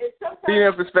is. And sometimes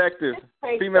female perspective.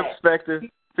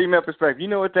 You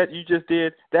know what that you just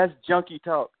did? That's junkie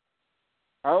talk.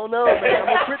 I don't know, man. I'm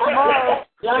going to quit tomorrow.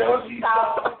 Junkie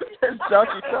talk. That's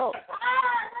junkie talk.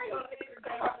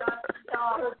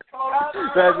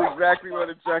 That's exactly what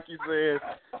a junkie says.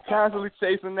 Constantly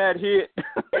chasing that hit.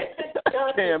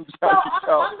 Damn junkie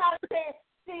talk. I'm not saying.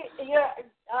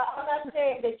 I'm not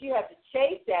saying that you have to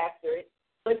chase after it,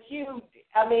 but if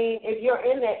you're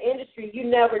in that industry, you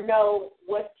never know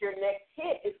what your next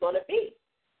hit is going to be,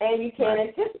 and you can't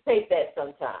anticipate that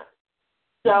sometimes.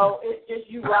 So it's just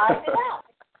you ride it out.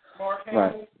 Mark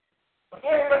Hamill.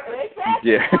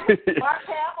 Exactly. Yeah. Mark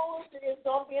Hamill is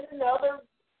going to be in another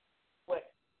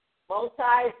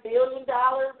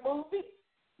multi-billion-dollar movie.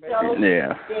 So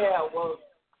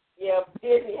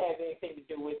Disney has anything to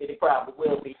do with it. It probably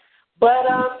will be. But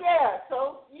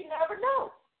so you never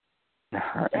know.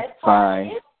 That's fine.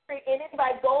 Industry, and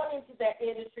anybody going into that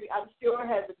industry, I'm sure,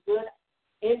 has a good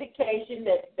indication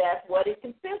that that's what it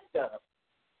consists of.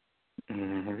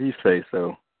 If you say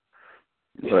so.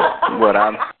 But what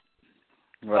I'm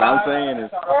saying is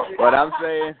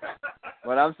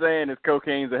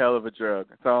cocaine's a hell of a drug.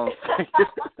 That's all I'm saying.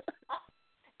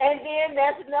 And then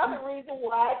that's another reason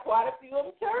why quite a few of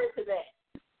them turn to that.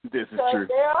 This is because true.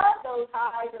 There are those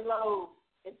highs and lows,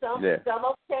 and some of them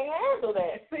can't handle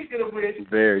that. Speaking of which,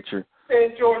 very true.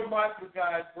 St. George Michael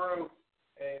guys broke.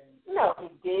 No, he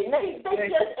didn't.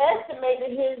 They just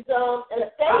estimated his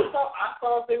estate. I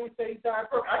thought they would say he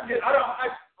died broke. I'm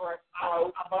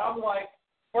like,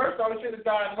 first I should have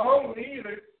died lonely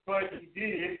either, but he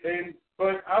did.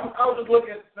 But I was just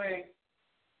looking at the thing.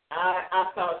 I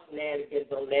saw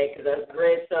shenanigans on that because I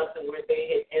read something where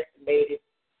they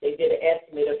did an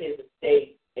estimate of his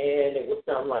estate, and it was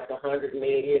something like $100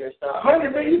 million or something.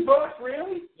 $100 million,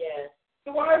 really? Yeah.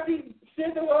 So why is he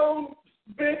sitting alone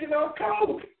begging on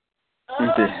coke? He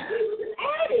was an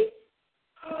addict.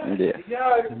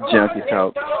 Junkie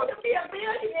talk. You to be a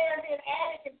millionaire and be an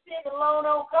addict and sitting alone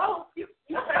on coke. You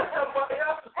think somebody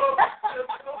else is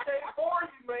okay for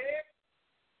you, man.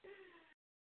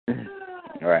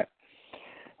 All right.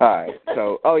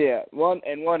 So,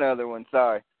 one other one.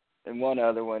 Sorry, and one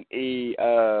other one.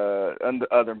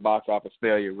 Other box office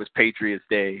failure was Patriots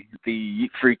Day. The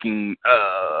freaking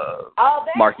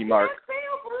Marky Mark.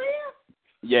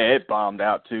 Yeah, it bombed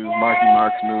out too. Yay! Marky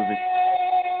Mark's movie.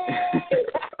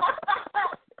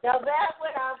 Now that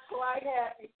one I'm quite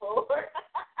happy for.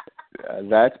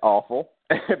 That's awful.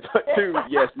 But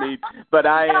but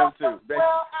I am too.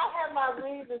 Well, I have my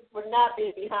reasons for not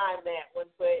being behind that one,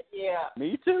 but yeah.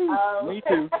 Me too. Me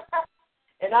too.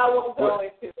 And I won't go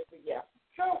into it, but yeah.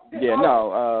 Yeah,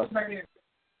 no.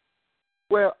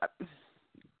 Well,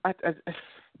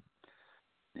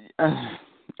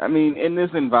 I mean, in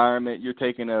this environment, you're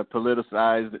taking a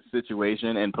politicized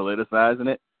situation and politicizing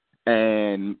it,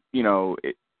 and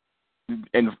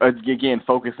and again,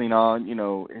 focusing on,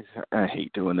 I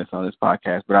hate doing this on this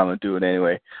podcast, but I'm going to do it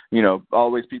anyway.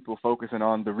 Always people focusing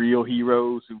on the real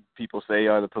heroes who people say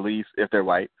are the police. If they're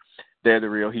white, they're the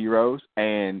real heroes.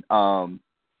 And I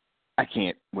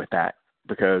can't with that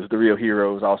because the real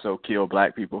heroes also kill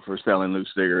black people for selling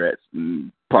loose cigarettes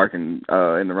and parking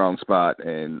in the wrong spot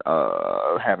and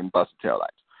having busted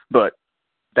taillights. But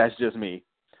that's just me.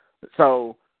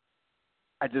 So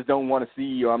I just don't want to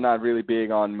see, or I'm not really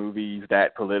big on movies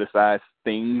that politicize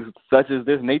things such as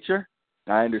this nature.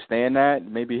 I understand that.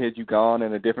 Maybe had you gone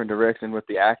in a different direction with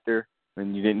the actor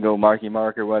and you didn't go Marky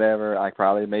Mark or whatever, I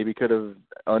probably maybe could have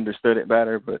understood it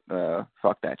better, but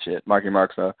fuck that shit. Marky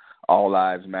Mark's a all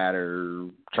lives matter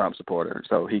Trump supporter,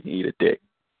 so he can eat a dick.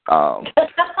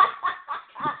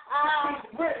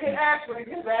 Actually,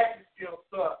 his acting skills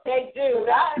suck. They do.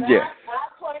 I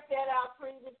pointed that out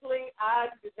previously. I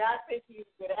did not think he was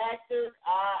a good actor.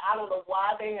 I don't know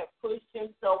why they have pushed him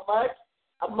so much.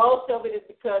 Most of it is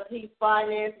because he's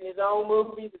financing his own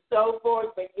movies and so forth,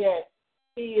 but yes,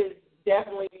 he is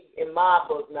definitely, in my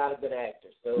book, not a good actor.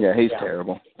 So yeah, he's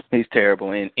terrible. He's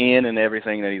terrible in and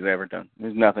everything that he's ever done.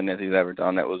 There's nothing that he's ever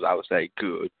done that was, I would say,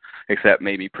 good, except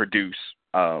maybe produce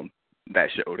that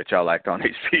show that y'all liked on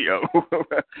HBO.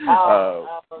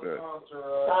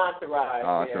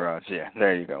 Entourage. Yeah,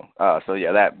 there you go. So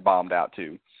yeah, that bombed out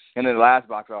too. And then the last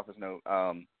box office note,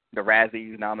 the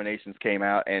Razzies nominations came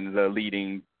out, and the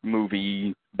leading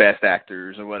movie, best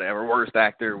actors or whatever, worst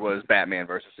actor was Batman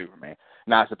versus Superman.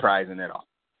 Not surprising at all.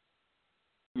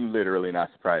 Literally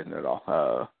not surprising at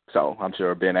all. So I'm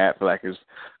sure Ben Affleck is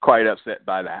quite upset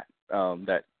by that.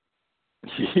 That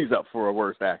he's up for a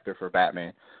worst actor for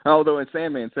Batman. Although, and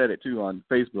Sandman said it too on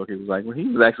Facebook. It was like, well, he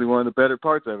was actually one of the better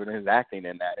parts of it, his acting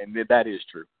in that, and that is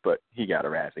true. But he got a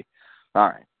Razzie. All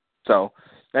right, so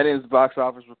that is the box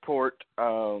office report,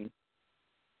 and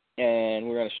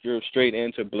we're gonna go straight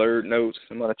into blurred notes.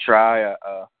 I'm gonna try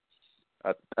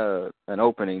an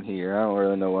opening here. I don't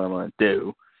really know what I'm gonna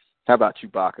do. How about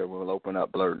Chewbacca? We'll open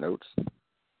up blurred notes.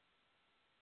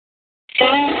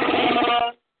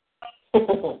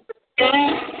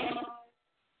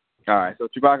 All right, so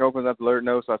Chewbacca opens up the Alert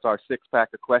Notes. So that's our 6-pack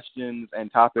of questions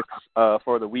and topics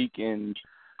for the week in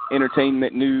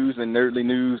entertainment news and nerdly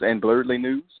news and blurredly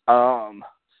news.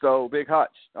 So Big Hutch.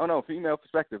 Oh, no, female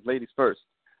perspective. Ladies first.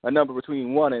 A number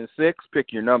between 1 and 6.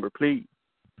 Pick your number, please.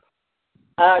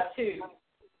 2.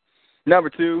 Number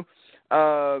 2.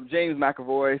 James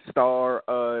McAvoy star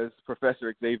as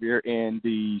Professor Xavier in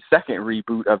the second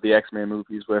reboot of the X-Men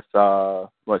movies with,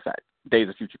 what's that? Days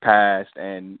of Future Past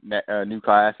and New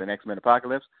Class and X-Men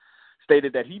Apocalypse,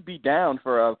 stated that he'd be down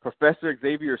for a Professor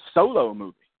Xavier solo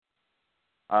movie.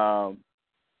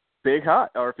 Big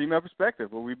Hot, or female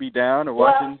perspective, will we be down or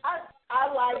watching I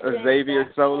like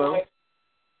Xavier solo?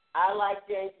 I like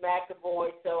James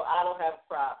McAvoy, so I don't have a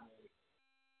problem with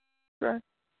it. Okay.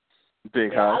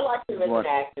 Big Hot. I like him as an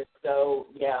actor, so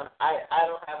yeah, I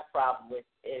don't have a problem with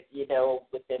it,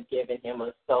 with them giving him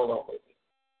a solo movie.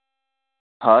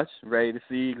 Hutch, ready to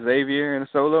see Xavier in a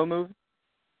solo movie?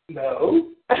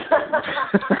 No.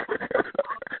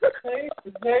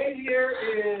 Xavier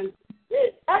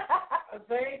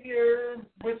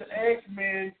with the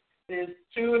X-Men is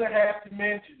 2.5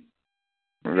 dimensions.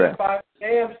 Right. By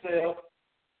damn self,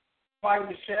 fighting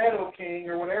the Shadow King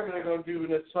or whatever they're going to do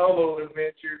in a solo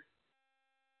adventure.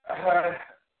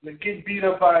 They get beat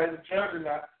up by the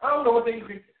Juggernaut. I don't know what they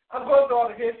even. I'm going through all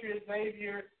the history of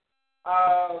Xavier.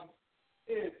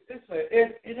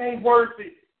 It ain't worth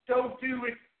it. Don't do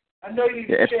it. I know you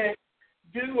can check.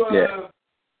 Do what's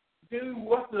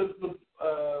the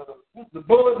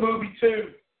Bullet movie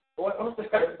too? What's the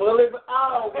Bullet?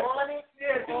 Oh, Wanted.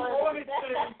 Yeah, do Wanted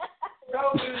too.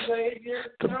 Don't do Xavier.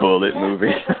 The Bullet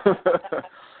movie.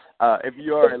 If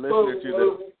you are a listener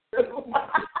to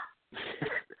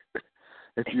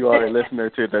if you are a listener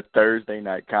to the Thursday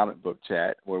night comic book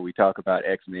chat where we talk about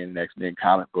X-Men and X-Men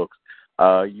comic books,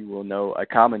 you will know a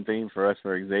common theme for us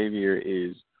for Xavier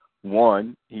is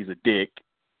 1, he's a dick.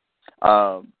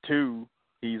 2,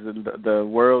 he's the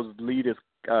world's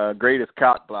greatest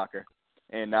cock blocker,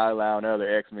 and not allowing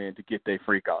other X-Men to get their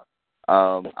freak on.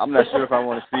 I'm not sure if I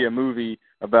want to see a movie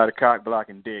about a cock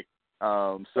blocking dick.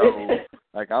 So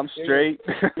like I'm straight.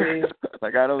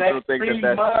 Like I don't think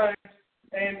that's.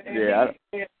 And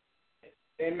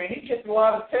man, he gets a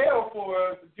lot of tail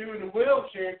for doing the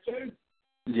wheelchair too.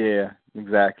 Yeah,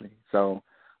 exactly. So,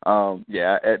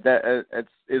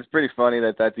 it's pretty funny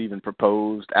that that's even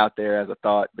proposed out there as a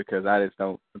thought, because I just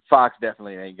don't. Fox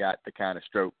definitely ain't got the kind of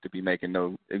stroke to be making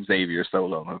no Xavier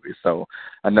solo movies. So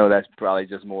I know that's probably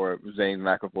just more James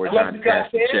McAvoy trying to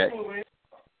cash the check.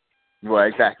 Well,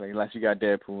 exactly. Unless you got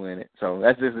Deadpool in it. So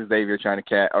that's just Xavier trying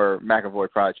to or McAvoy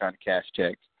probably trying to cash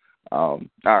checks. All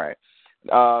right.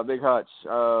 Big Hutch,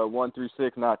 1 through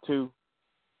 6, not 2.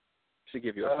 Should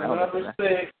give you a sound. Number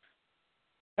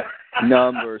 6.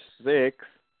 Number 6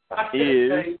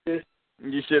 is.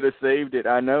 You should have saved it.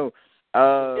 I know.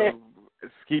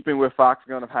 Keeping with Fox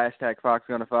Gonna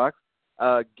Fox.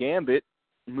 Gambit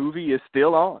movie is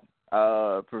still on.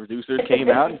 Producers came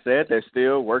out and said they're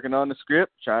still working on the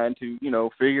script, trying to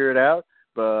figure it out.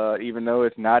 But even though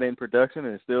it's not in production,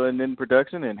 and it's still in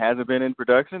production, and hasn't been in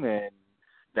production, and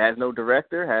has no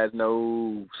director, has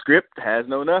no script, has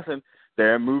no nothing,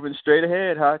 they're moving straight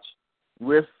ahead, Hutch,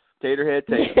 with Taterhead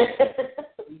Tatum.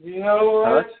 You know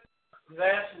what?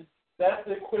 That's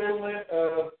the equivalent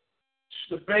of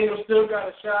the Bengals still got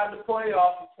a shot in the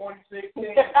playoffs in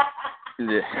 2016.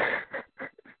 Yeah.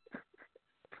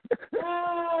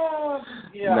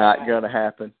 Not gonna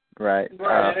happen, right?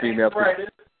 Female. Right.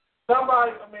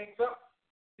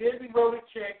 Disney wrote a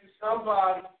check to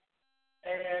somebody,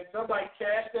 and somebody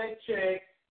cashed that check,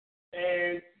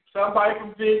 and somebody from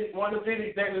Disney, one of the Disney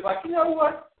executives, like, you know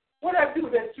what? What did I do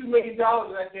with that $2 million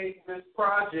I gave for this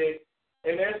project?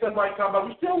 And then somebody come by,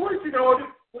 we're still working on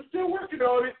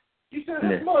it. You said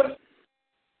that's money.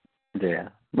 Yeah.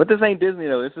 But this ain't Disney,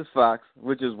 though. This is Fox,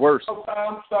 which is worse. Oh,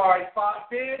 I'm sorry.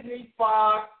 Disney,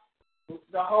 Fox,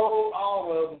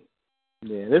 all of them.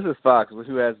 Yeah, this is Fox,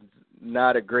 who has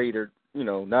not a great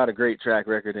track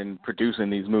record in producing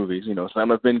these movies. Some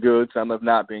have been good, some have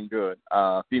not been good.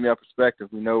 Female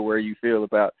perspective, we know where you feel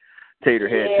about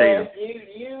Taterhead Tatum.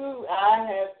 I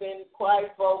have been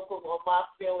quite vocal on my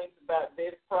feelings about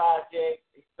this project,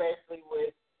 especially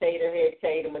with Taterhead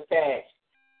Tatum attached.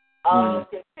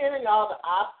 Considering all the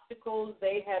obstacles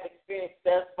they have experienced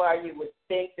thus far, you would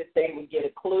think that they would get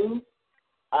a clue.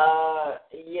 I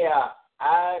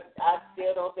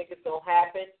still don't think it's going to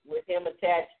happen with him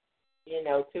attached,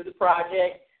 to the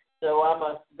project. So I'm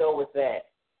going to go with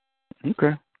that.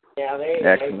 Okay. Now, they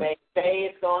may say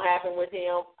it's going to happen with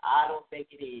him. I don't think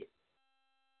it is.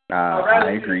 I'd rather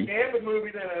I agree. see a Gambit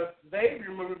movie than a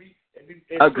Xavier movie.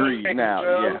 Agreed.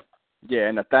 Now, yeah,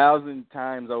 and 1,000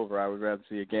 times over, I would rather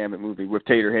see a Gambit movie with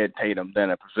Taterhead Tatum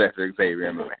than a Professor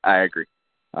Xavier movie. I agree.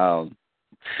 I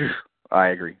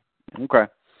agree. Okay.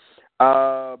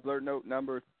 Blurred note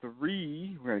number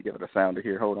 3. We're going to give it a sounder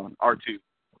here. Hold on. R2.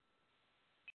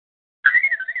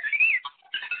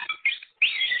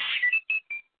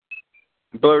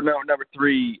 Blurred note number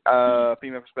 3.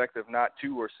 Female perspective, not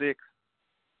 2 or 6.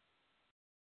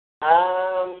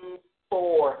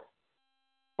 4.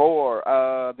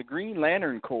 4. The Green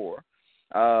Lantern Corps.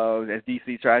 As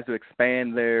DC tries to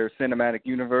expand their cinematic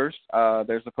universe,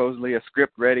 there's supposedly a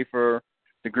script ready for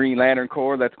the Green Lantern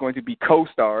Corps that's going to be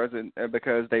co-stars, and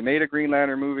because they made a Green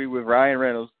Lantern movie with Ryan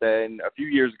Reynolds then a few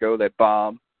years ago that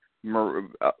bombed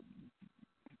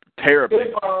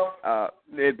terribly.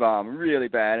 It bombed really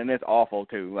bad, and it's awful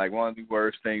too. Like one of the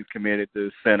worst things committed to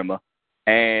cinema,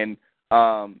 and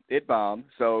it bombed.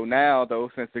 So now, though,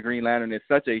 since the Green Lantern is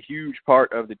such a huge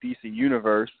part of the DC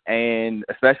universe, and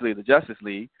especially the Justice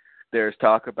League, there's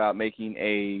talk about making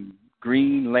a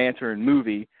Green Lantern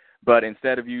movie, but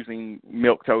instead of using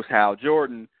Milquetoast Hal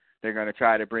Jordan, they're going to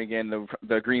try to bring in the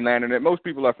Green Lantern that most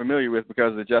people are familiar with because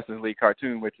of the Justice League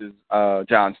cartoon, which is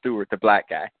John Stewart, the black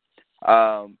guy.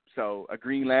 So a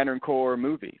Green Lantern Corps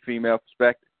movie, female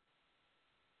perspective.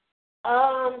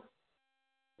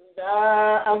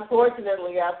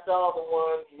 Unfortunately, I saw the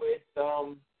one with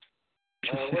what's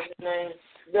his name?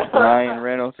 Ryan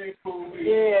Reynolds.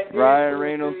 Yeah, Ryan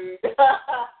Reynolds.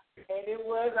 And it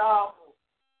was awful.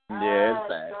 Yeah, it's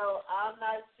bad. So I'm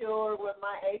not sure what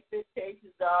my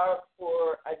expectations are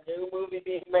for a new movie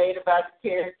being made about the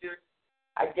character.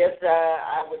 I guess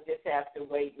I would just have to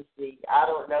wait and see. I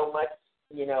don't know much,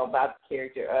 about the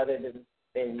character other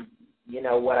than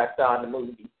what I saw in the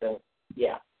movie. So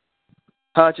yeah.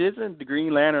 Hutch, isn't the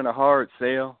Green Lantern a hard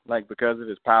sell, like because of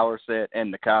his power set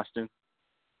and the costume?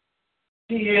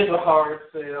 He is a hard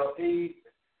sell. He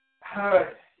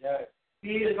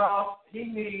is off.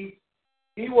 He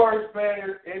works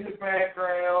better in the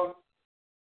background.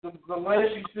 The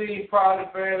less you see him, probably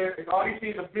better. If all you see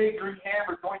is a big green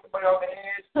hammer going somebody on the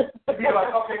head, you'd be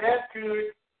like, okay, that's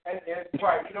good. And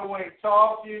right, you don't want to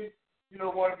talk you. You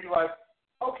don't want to be like,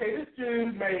 okay, this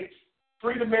dude makes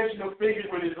 3-dimensional figures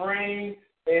with his ring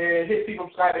and hit people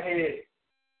upside the head.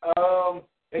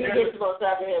 He hits people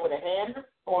upside the head with a hammer?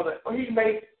 Or he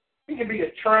can be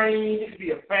a train, he can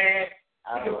be a fan.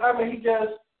 He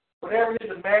just, whatever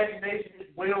his imagination, his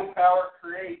willpower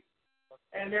creates.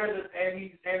 And they're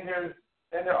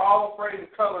all afraid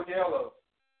of color yellow.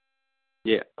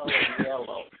 Yeah. Color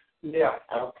yellow. Yeah.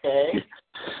 Okay.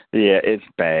 Yeah, it's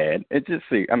bad. It's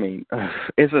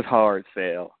a hard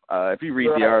sell. If you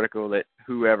read the article that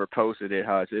whoever posted it,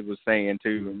 Hutch, it was saying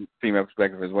too, female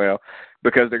perspective as well,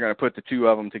 because they're going to put the two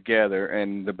of them together,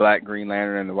 and the black Green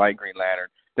Lantern and the white Green Lantern.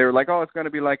 They were like, oh, it's going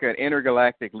to be like an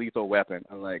intergalactic lethal weapon.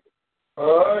 I'm like,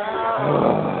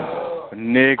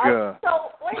 nigga.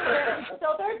 So wait a minute.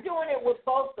 So they're doing it with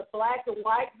both the black and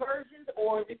white versions,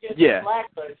 or is it just the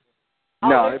black version?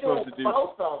 No, they're supposed to do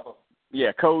both of them.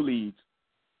 Yeah, co-leads.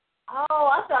 Oh,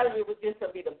 I thought it was just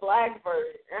going to be the black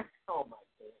version. Oh, my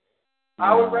goodness.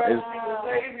 I would rather see the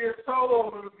Xavier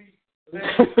solo movie than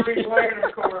the Green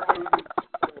Lantern Corps movie.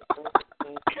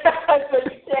 So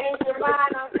you changed your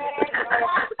mind on that?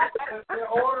 The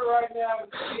order right now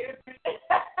is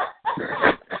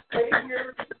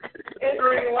Xavier and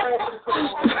Green Lantern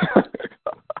Corps.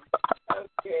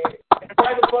 Okay.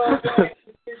 Right above that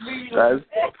is me.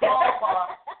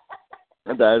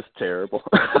 That's terrible.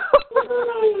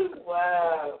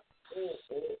 Wow.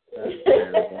 That's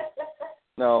terrible.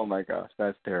 Oh my gosh,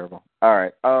 that's terrible. All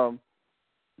right.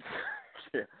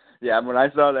 Yeah. When I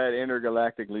saw that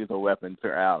intergalactic lethal weapon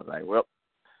turn out, I was like, well,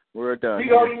 we're done. You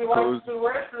don't even like the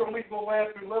restroom lethal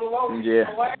weapon, let alone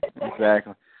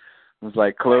exactly. It was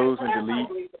like close and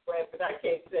delete. I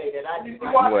can't say that.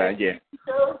 Well, yeah.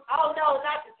 Oh no,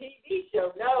 not the TV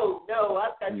show. No.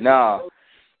 No.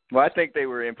 Well, I think they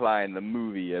were implying the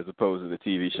movie as opposed to the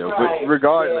TV show. Right. But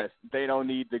regardless, they don't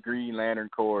need the Green Lantern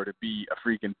Corps to be a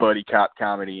freaking buddy cop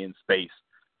comedy in space.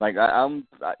 Like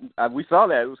we saw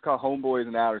that. It was called Homeboys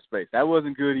in Outer Space. That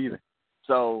wasn't good either.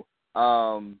 So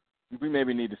we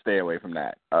maybe need to stay away from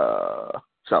that.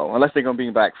 So unless they're gonna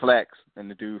bring back Flex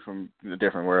and the dude from the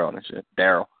Different World and shit,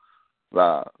 Daryl.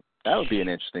 That would be an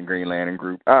interesting Green Lantern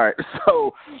group. All right.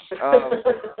 So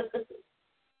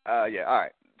yeah. All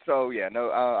right. So, yeah,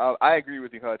 no, I agree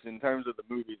with you, Hutch. In terms of the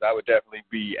movies, I would definitely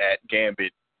be at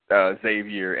Gambit,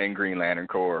 Xavier, and Green Lantern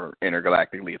Corps,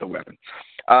 Intergalactic Lethal Weapon.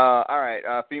 All right,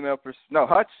 Hutch,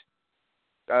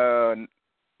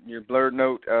 you Your blurred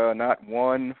note, not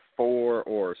 1, 4,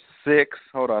 or 6.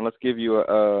 Hold on, let's give you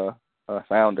a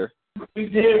founder. We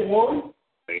did 1.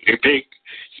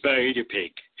 Spider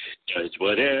Pig, does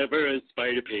whatever a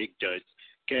spider pig does.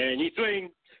 Can he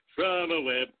swing from a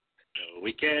web? No,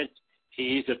 he can't.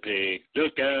 He's a pig.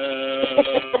 Look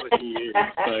out, he is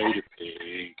a spider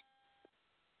pig.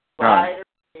 Spider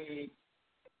Pig.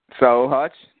 So,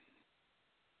 Hutch?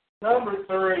 Number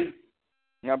 3.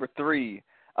 Number 3.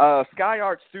 Sky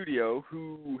Art Studio,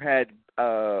 who had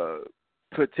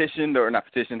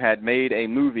had made a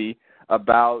movie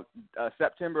about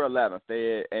September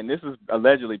 11th. And this is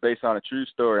allegedly based on a true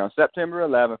story. On September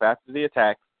 11th, after the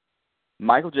attack,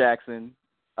 Michael Jackson,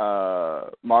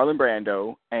 Marlon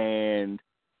Brando, and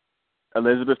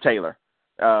Elizabeth Taylor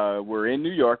were in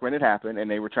New York when it happened, and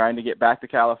they were trying to get back to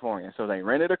California. So they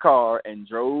rented a car and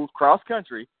drove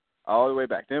cross-country all the way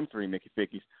back, them 3 Mickey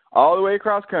Fickies, all the way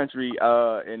across country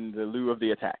in the lieu of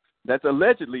the attack. That's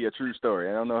allegedly a true story.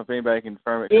 I don't know if anybody can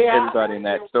confirm it. Yeah, everybody in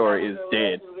that story is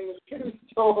dead.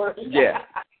 Story. Yeah.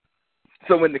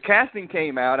 So when the casting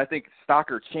came out, I think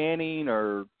Stockard Channing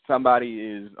or somebody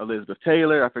is Elizabeth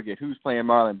Taylor. I forget who's playing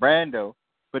Marlon Brando.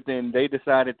 But then they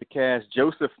decided to cast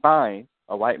Joseph Fiennes,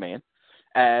 a white man,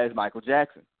 as Michael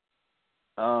Jackson.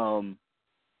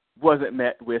 Wasn't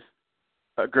met with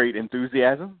a great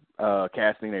enthusiasm,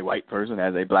 casting a white person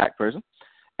as a black person.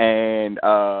 And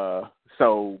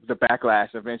so the backlash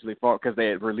eventually formed because they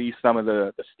had released some of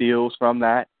the stills from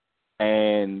that,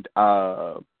 and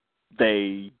there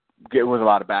was a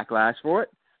lot of backlash for it.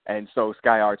 And so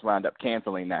Sky Arts wound up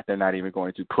canceling that. They're not even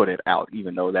going to put it out,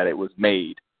 even though that it was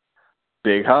made.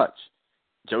 Big Hutch.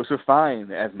 Joseph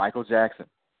Fiennes as Michael Jackson.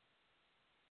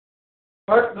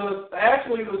 But the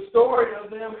story of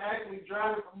them actually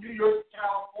driving from New York to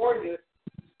California,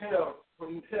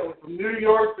 from New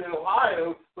York to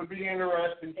Ohio would be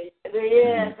interesting.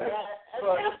 Yes,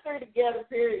 them 3 together,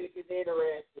 period, is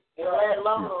interesting. Let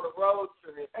alone on a road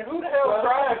trip. And who the hell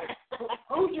driving?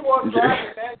 Who do you want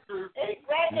driving that trip?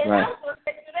 Exactly. Right.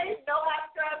 They know how to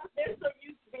drive, but they're so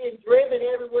used to being driven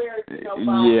everywhere,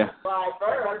 by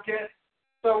bird. Okay.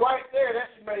 So right there,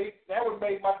 that would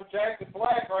make Michael Jackson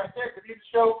black right there, because he's the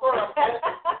chauffeur.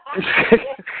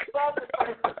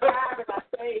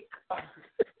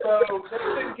 So they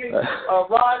didn't get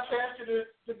Rod Chester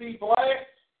to be black.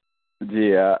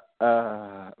 Yeah.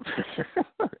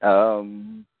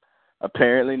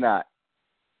 Apparently not.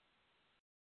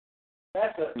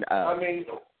 That's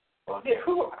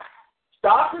who?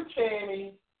 Stockard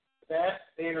Channing. That's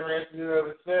interesting in and of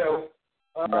itself.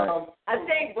 Right. I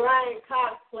think Brian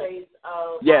Cox plays.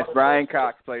 Yes, Brian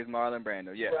Cox plays Marlon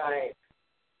Brando. Yes. Right.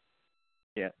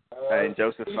 Yeah. And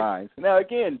Joseph Fiennes. Now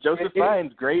again, Joseph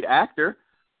Fiennes, great actor.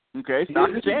 Okay,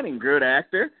 Stockard Channing, good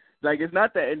actor. Like it's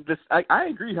not that. I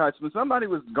agree, Hutch. When somebody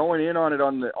was going in on it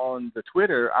on the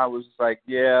Twitter, I was like,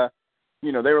 yeah,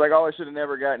 they were like, oh, it should have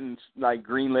never gotten like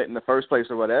greenlit in the first place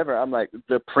or whatever. I'm like,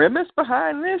 the premise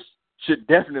behind this should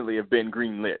definitely have been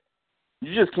greenlit.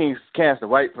 You just can't cast a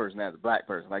white person as a black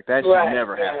person. Like, that should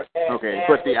never happen. Okay,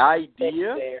 but the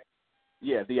idea,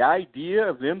 the idea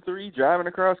of them 3 driving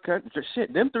across country,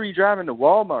 them 3 driving to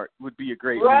Walmart would be a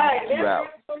great movie. Them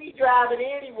 3 driving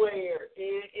anywhere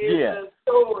is a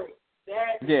story.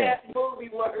 That's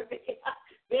movie worthy.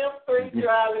 Them 3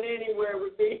 driving anywhere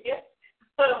would be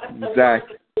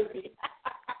exactly.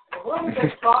 What would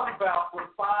they talk about for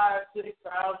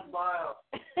 5,000-6,000 miles?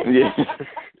 Yeah.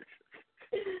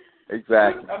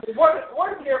 Exactly. I mean,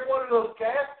 what if you're at one of those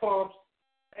gas pumps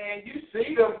and you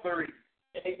see them 3?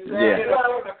 Exactly. Yeah.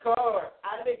 Out in a car.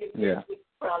 I think it's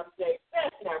probably say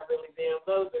that's not really them.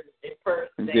 Those are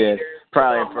impersonators. Yeah,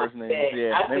 probably impersonators.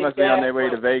 Yeah, they must be on their way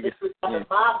to Vegas. In my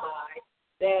mind,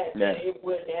 that it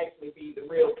wouldn't actually be the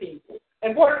real people.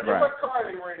 And what car are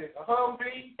they renting? A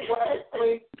Humvee?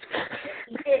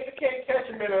 You can't catch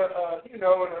them in a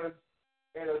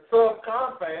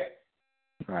subcompact.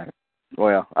 Right.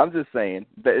 Well, I'm just saying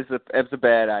that it's a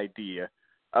bad idea.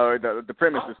 Or the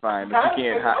premise is fine, but you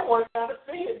can't. I want to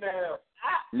see it now.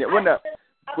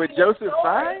 With Joseph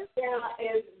Fiennes,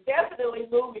 is definitely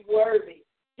movie worthy.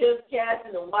 Just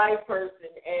casting a white person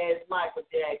as Michael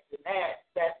Jackson,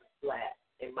 that's a slap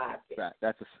in my opinion. Right.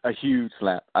 That's a huge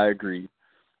slap. I agree.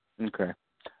 Okay.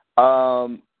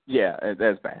 Yeah,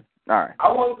 that's bad. All right.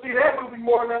 I want to see that movie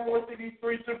more than I want to see these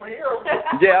 3 superheroes.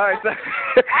 Yeah, all right. So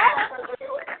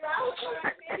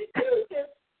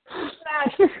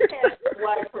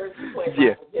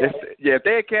if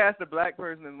they had cast a black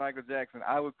person as Michael Jackson,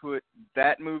 I would put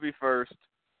that movie first,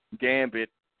 Gambit,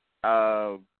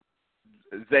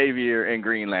 Xavier, and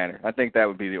Green Lantern. I think that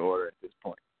would be the order at this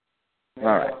point. All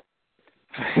right.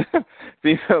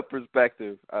 Female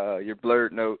perspective. Your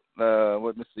blurred note.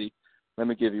 Let me see. Let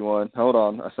me give you one. Hold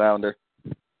on, a sounder.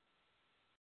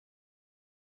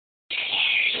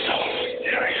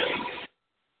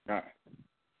 All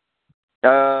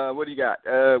right. What do you got?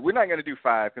 We're not going to do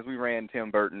 5 because we ran Tim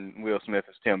Burton, Will Smith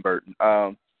as Tim Burton.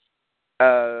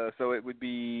 So it would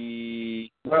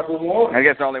be number 1. I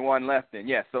guess only one left then.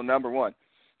 Yes, so number 1.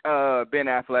 Ben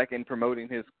Affleck, in promoting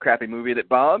his crappy movie that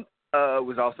bombed,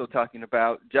 was also talking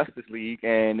about Justice League,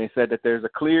 and they said that there's a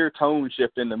clear tone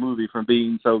shift in the movie from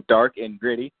being so dark and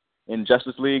gritty in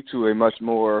Justice League to a much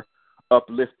more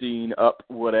uplifting,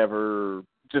 whatever,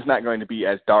 just not going to be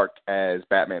as dark as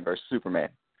Batman versus Superman.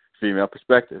 Female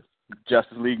perspective.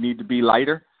 Justice League need to be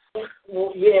lighter?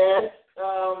 Well, yes.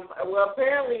 Well,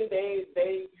 apparently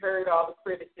they heard all the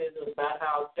criticism about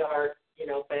how dark,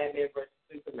 Batman versus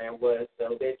Superman was,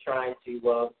 so they're trying to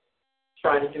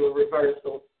do a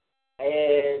reversal.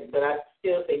 But I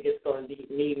still think it's going to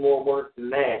need more work than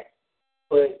that.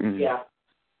 But yeah,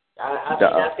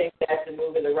 I think that's a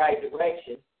move in the right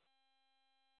direction.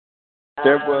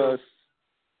 There was.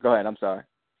 Go ahead. I'm sorry.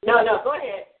 No, go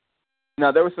ahead.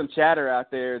 No, there was some chatter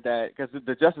out there that, because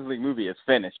the Justice League movie is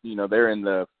finished, they're in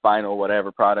the final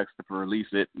whatever products to release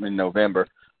it in November.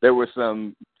 There was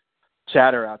some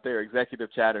chatter out there,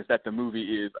 executive chatters, that the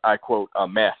movie is, I quote, a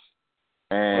mess,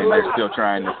 and they're still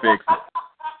trying to fix it.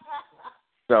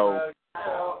 So,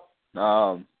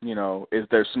 is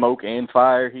there smoke and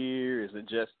fire here? Is it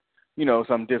just,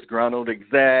 some disgruntled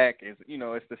exec? It's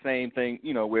the same thing,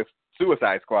 with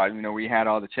Suicide Squad. We had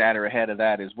all the chatter ahead of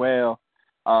that as well.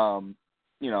 Are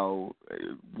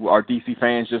DC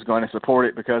fans just going to support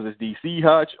it because it's DC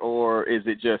Hutch, or is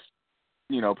it just,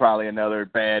 probably another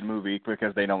bad movie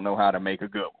because they don't know how to make a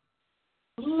good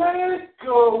one? Let's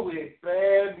go with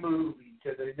bad movie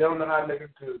because they don't know how to make a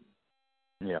good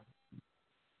one. Yeah.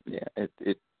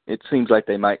 It seems like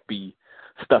they might be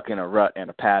stuck in a rut and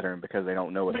a pattern because they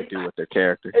don't know what to do with their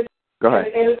character. Go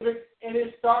ahead. And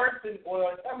it starts in,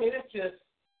 it's just,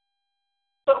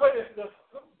 so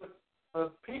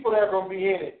the people that are going to be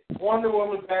in it: Wonder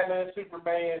Woman, Batman,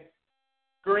 Superman,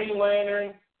 Green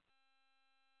Lantern,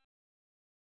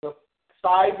 the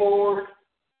Cyborg,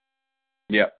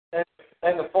 yep,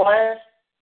 and the Flash.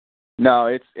 No,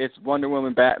 it's Wonder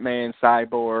Woman, Batman,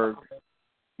 Cyborg,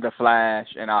 the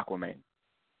Flash, and Aquaman.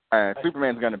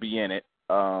 Superman's going to be in it,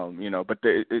 but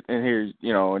and here's,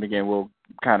 and again, we'll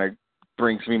kind of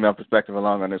bring female perspective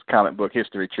along on this comic book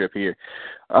history trip here.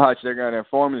 They're going to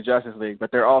form the Justice League,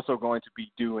 but they're also going to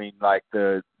be doing like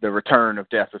the return of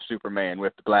Death of Superman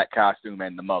with the black costume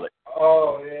and the mullet.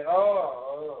 Oh yeah.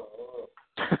 Oh.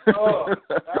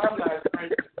 I'm not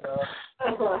crazy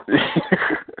enough.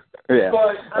 Yeah.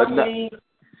 But and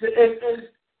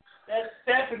that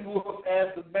Steppenwolf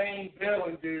as the main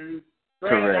villain dude.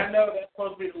 Granted, I know that's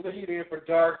supposed to be the lead in for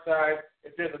Darkseid.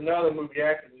 If there's another movie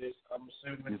after this, I'm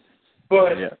assuming.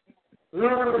 But yeah,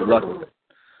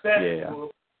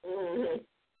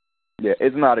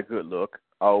 it's not a good look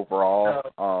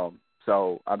overall.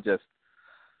 So I'm just,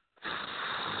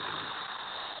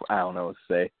 I don't know what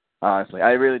to say. Honestly,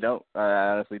 I really don't. I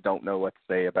honestly don't know what to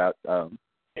say about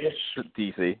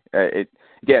DC.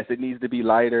 Yes, it needs to be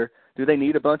lighter. Do they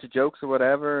need a bunch of jokes or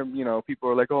whatever? People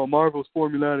are like, "Oh, Marvel's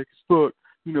formulaic as fuck,"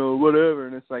 whatever,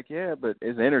 and it's like, yeah, but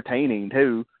it's entertaining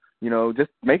too. Just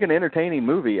make an entertaining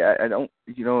movie. I don't,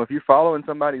 if you're following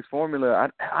somebody's formula,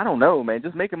 I don't know, man.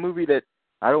 Just make a movie that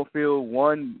I don't feel,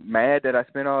 one, mad that I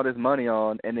spent all this money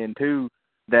on, and then two,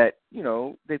 that,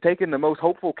 they've taken the most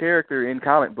hopeful character in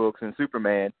comic books in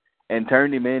Superman and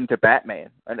turned him into Batman.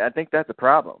 And I think that's a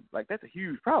problem. Like, that's a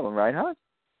huge problem, right, huh?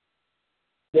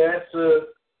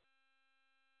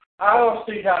 I don't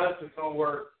see how this is going to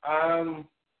work.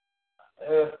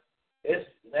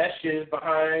 That shit is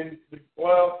behind. It's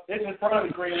in front of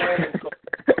the Green Lantern.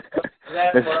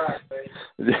 That's what I say.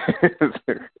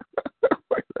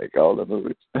 Like all the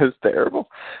movies, it's terrible.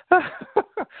 All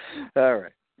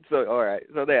right.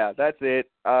 So yeah, that's it.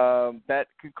 That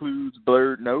concludes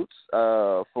Blurred Notes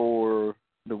for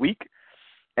the week,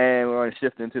 and we're going to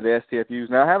shift into the STFUs.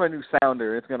 Now I have a new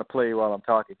sounder. It's going to play while I'm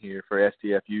talking here for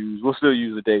STFUs. We'll still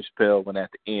use the Dave Chappelle one at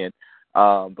the end,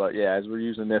 but yeah, as we're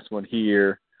using this one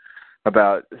here.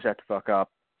 About shut the fuck up.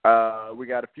 We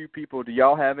got a few people. Do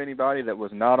y'all have anybody that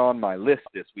was not on my list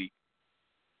this week?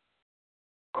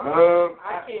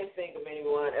 I can't think of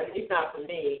anyone. At least not for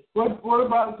me. What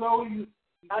about Zoe?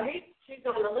 She's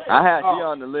on the list. I had she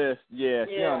on the list. Yeah,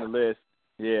 she on the list.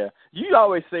 Yeah. You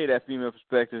always say that, female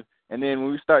perspective, and then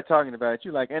when we start talking about it,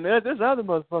 you're like, and there's other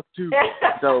motherfucker too.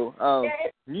 So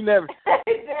you never.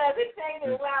 It does. It takes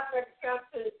me a while for it to come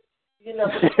to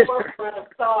the forefront of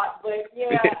thought. But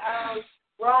yeah,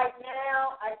 right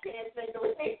now I can't think of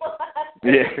anyone.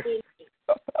 Yeah.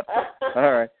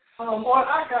 All right. Well,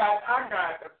 I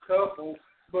got a couple,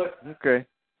 but okay.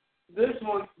 This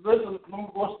one,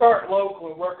 we'll start local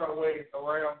and work our way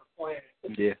around the planet.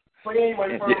 Yeah. But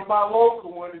anyway, my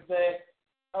local one is that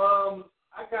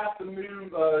I got some new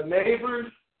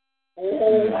neighbors,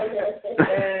 and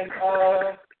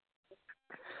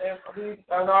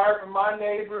my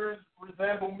neighbors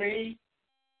resemble me,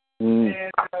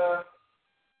 and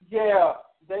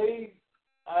they,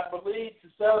 I believe, to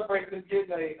celebrate them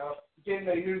getting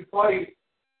a new place,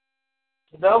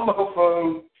 them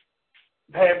mofos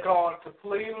have gone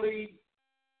completely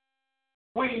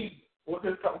weed.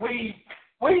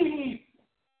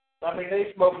 I mean,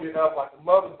 they smoked it up like a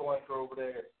mother's blanket over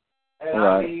there. And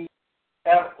right. I mean,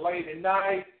 out late at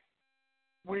night,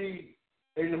 weed.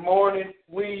 In the morning,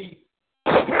 weed.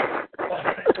 And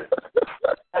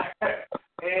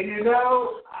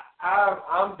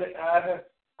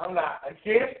I'm not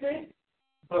against it,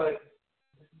 but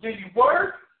do you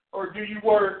work or do you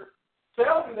work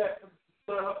selling that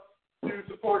stuff to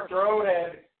support your own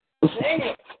habits? Dang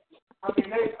it! I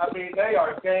mean, they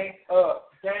are gang up,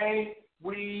 gang,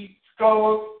 weed,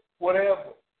 skunk,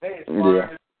 whatever.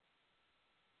 Yeah.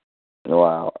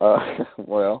 Wow.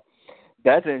 Well,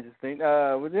 that's interesting.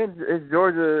 Within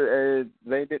Georgia,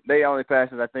 they only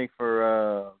passed it, I think,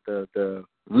 for the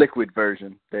liquid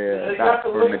version. They're not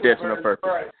for medicinal purpose.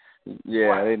 Right. Yeah,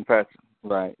 right. They didn't pass it.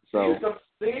 Right. So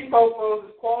these mofos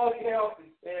is quality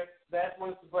healthy, and that's what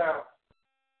it's about.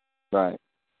 Right.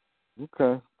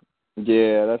 Okay.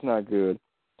 Yeah, that's not good.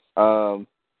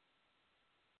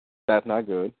 That's not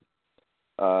good.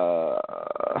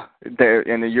 There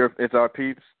in Europe, it's our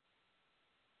peeps.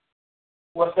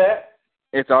 What's that?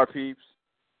 It's our peeps.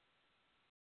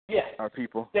 Yes. Our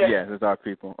people. Yeah. Yes, it's our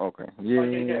people. Okay. Yeah.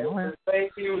 Okay.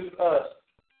 Thank you, us.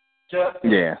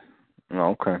 Justin. Yeah.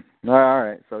 Okay. All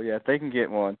right. So yeah, if they can get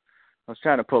one. I was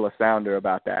trying to pull a sounder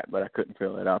about that, but I couldn't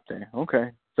fill it up there.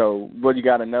 Okay. So, what, you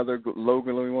got another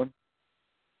locally one?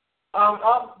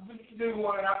 We can do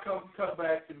one, and I'll come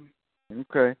back to you.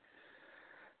 Okay.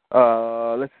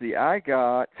 Let's see. I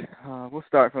got. We'll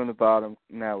start from the bottom.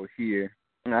 Now we're here.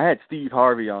 And I had Steve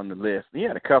Harvey on the list. He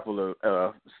had a couple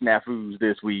of snafus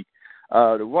this week.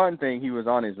 The one thing, he was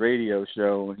on his radio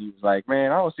show, and he was like,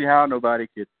 "Man, I don't see how nobody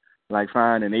could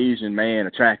find an Asian man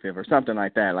attractive," or something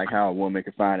like that. Like how a woman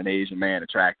could find an Asian man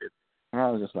attractive. And I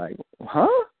was just like, huh?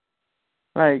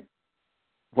 Like,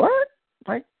 what?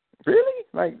 Like, really?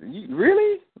 Like,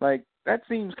 really? Like, that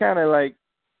seems kind of like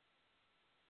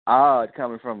odd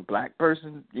coming from a black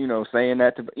person, saying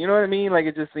that to, you know what I mean? Like,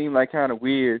 it just seemed like kind of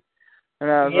weird. And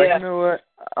I was like, you know what?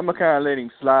 I'm going to kind of let him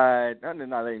slide. Not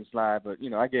let him slide, but,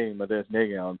 I gave him a this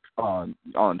nigga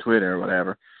on Twitter or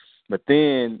whatever. But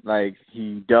then,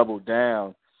 he doubled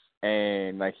down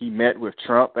and, he met with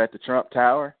Trump at the Trump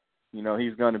Tower.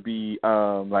 He's going to be,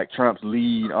 Trump's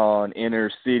lead on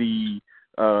inner city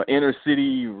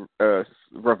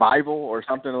revival or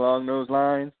something along those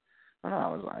lines. And I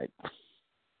was like,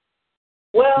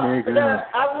 well, I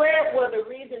read the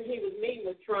reason he was meeting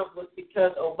with Trump was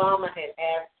because Obama had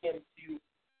asked him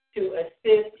to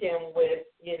assist him with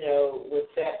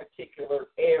that particular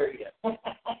area. So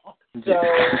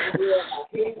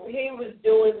he was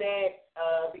doing that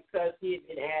because he had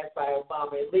been asked by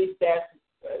Obama. At least that's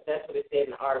what it said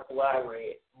in the article I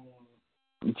read.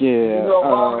 Yeah.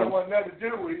 Obama wanted nothing to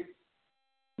do with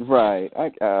it. Right.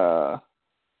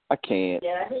 I can't.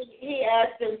 Yeah, he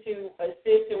asked him to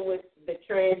assist him with the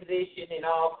transition and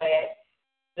all that.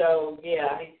 So,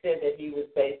 yeah, he said that he was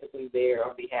basically there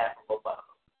on behalf of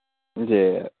Obama.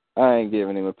 Yeah, I ain't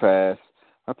giving him a pass.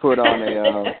 I put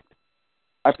on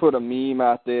I put a meme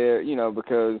out there,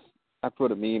 because I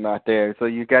put a meme out there. So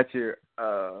you got your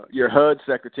HUD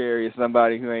secretary is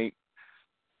somebody who ain't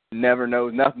never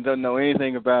knows nothing, doesn't know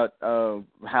anything about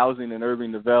housing and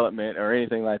urban development or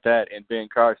anything like that, and Ben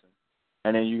Carson.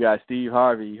 And then you got Steve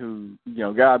Harvey, who,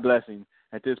 God bless him,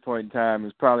 at this point in time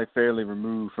is probably fairly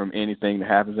removed from anything that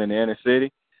happens in the inner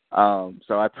city. So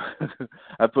I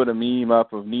put a meme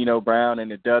up of Nino Brown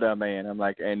and the Dada Man. I'm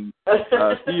like, and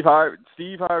Steve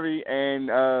Harvey and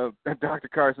Dr.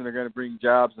 Carson are going to bring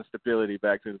jobs and stability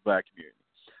back to the black community.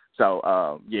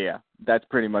 So, yeah, that's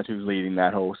pretty much who's leading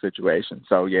that whole situation.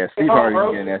 So, yeah, Steve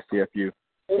Harvey and STFU.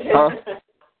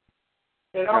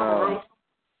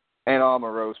 And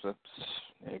Omarosa.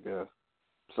 Nigga.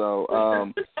 So,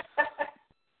 I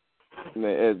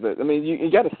mean,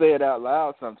 you got to say it out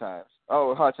loud sometimes.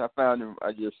 Oh, Hutch, I found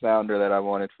your sounder that I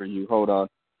wanted for you. Hold on.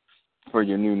 For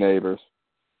your new neighbors.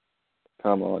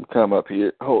 Come on, come up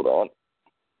here. Hold on.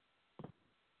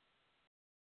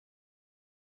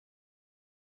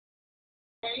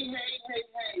 Hey.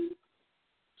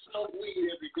 Smoke weed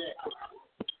every day.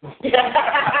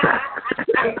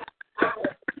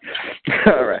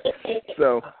 All right.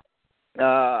 So,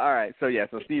 all right. So, yeah.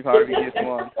 So, Steve Harvey gets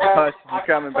one. Hush, you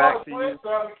coming back to you. So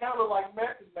I'm kind of like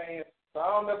Method Man. So I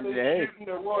don't know if they're shooting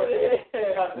or what.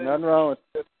 Nothing wrong with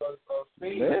it.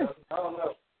 Yeah. I don't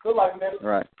know. Feel like Method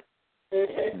Man. Right.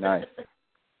 Nice.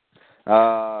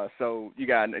 So,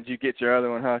 did you get your other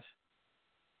one, Hush?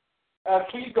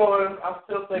 Keep going. I'm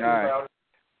still thinking about it.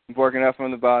 I'm working up from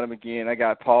the bottom again. I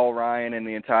got Paul Ryan and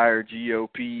the entire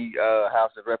GOP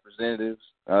House of Representatives.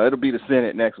 It'll be the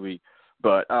Senate next week.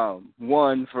 But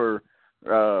one for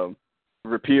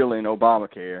repealing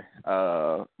Obamacare,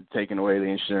 taking away the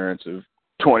insurance of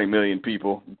 20 million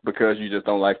people because you just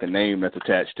don't like the name that's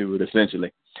attached to it,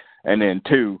 essentially. And then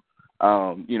two,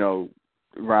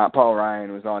 Paul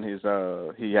Ryan was on his,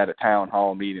 he had a town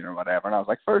hall meeting or whatever, and I was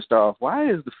like, first off, why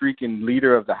is the freaking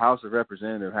leader of the House of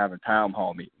Representatives having town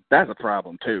hall meetings? That's a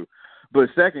problem, too. But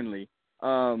secondly,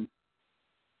 I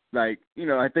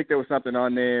think there was something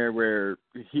on there where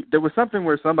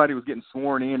somebody was getting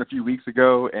sworn in a few weeks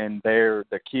ago, and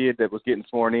the kid that was getting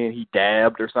sworn in, he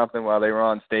dabbed or something while they were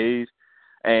on stage,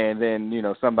 and then,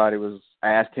 somebody was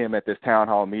asked him at this town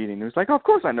hall meeting, he was like, oh, of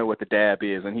course I know what the dab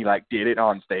is, and he, did it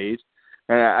on stage.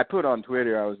 And I put on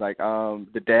Twitter, I was like,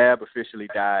 the dab officially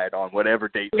died on whatever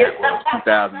date that was,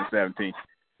 2017.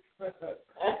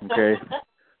 Okay?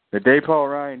 The day Paul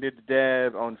Ryan did the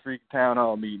dab on the freaking town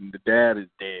hall meeting, the dab is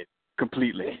dead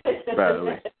completely, by the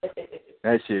way.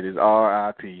 That shit is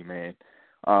R.I.P., man.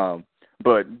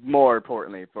 But more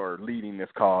importantly, for leading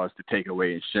this cause to take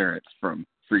away insurance from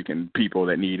freaking people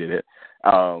that needed it.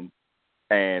 And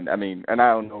I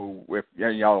don't know if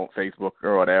y'all on Facebook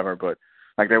or whatever, but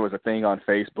there was a thing on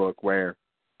Facebook where,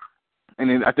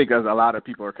 and I think a lot of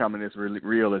people are coming to this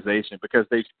realization because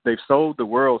they've sold the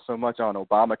world so much on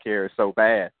Obamacare so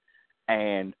bad,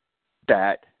 and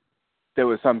that there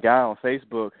was some guy on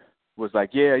Facebook was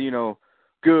like, yeah,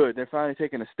 good, they're finally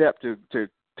taking a step to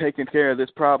taking care of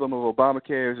this problem of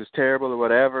Obamacare. This is terrible or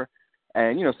whatever.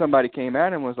 And, somebody came at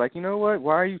him and was like, you know what,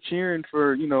 why are you cheering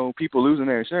for, people losing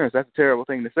their insurance? That's a terrible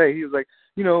thing to say. He was like,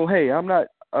 hey, I'm not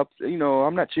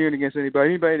cheering against anybody.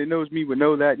 Anybody that knows me would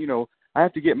know that, I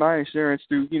have to get my insurance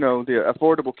through, the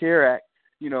Affordable Care Act,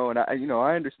 and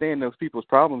I understand those people's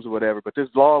problems or whatever, but this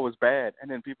law was bad. And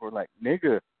then people were like,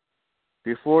 nigga,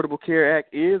 the Affordable Care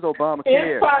Act is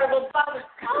Obamacare. It's part of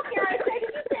Obamacare. I think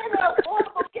it's in the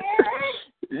Affordable Care Act.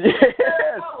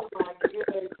 Yes. Oh, my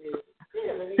goodness.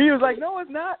 He was like, no,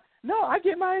 it's not. No, I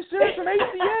get my insurance from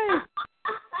ACA.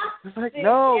 It's like,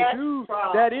 no, dude,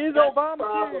 that is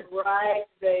Obamacare. Right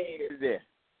there. Yeah.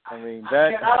 I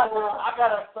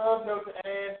got a sub note to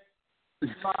add.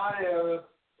 My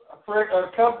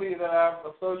a company that I'm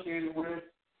associated with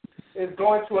is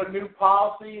going to a new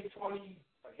policy in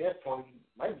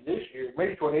maybe this year,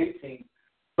 maybe 2018.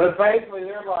 But basically,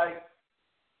 they're like,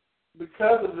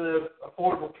 because of the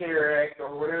Affordable Care Act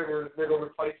or whatever they're going to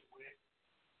replace it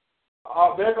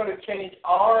with, they're going to change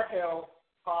our health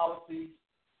policies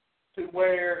to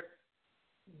where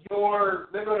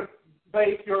they're going to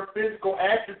base your physical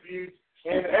attributes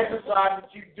and the exercise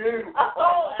that you do.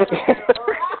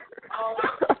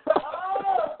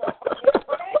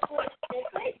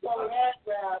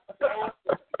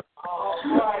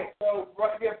 Right. So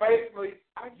basically,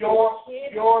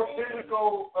 your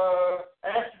physical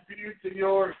attributes and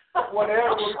your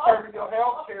whatever will determine your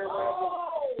health care level.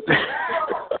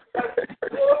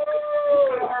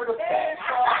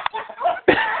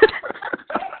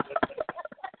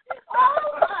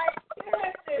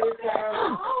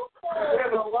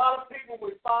 There's a lot of people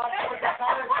with 5 points of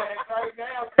contact right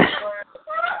now.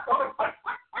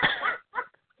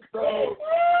 So,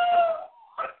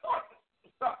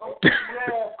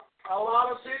 yeah, a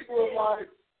lot of people are like,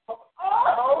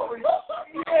 holy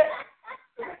shit.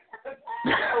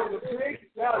 That was a big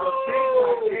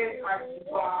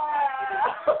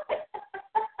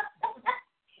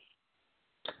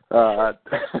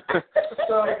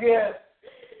so again.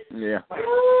 Yeah.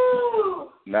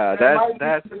 Nah,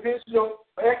 that's traditional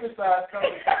exercise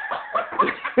coming.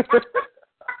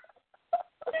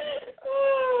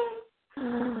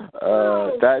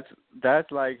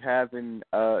 That's like having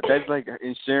that's like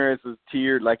insurance is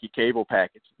tiered like your cable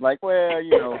package. Like, well, if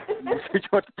you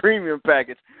want the premium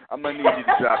package, I'm gonna need you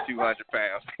to drop 200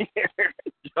 pounds.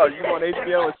 Yo, you want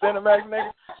HBO and Cinemax,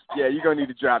 nigga? Yeah, you're gonna need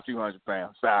to drop 200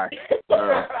 pounds. Sorry.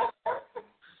 Yeah.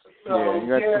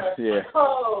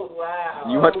 Oh, wow.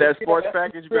 You want that sports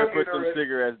package? You better put some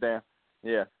cigarettes down.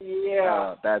 Yeah.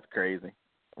 Yeah. That's crazy.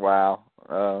 Wow.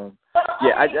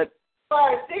 Yeah,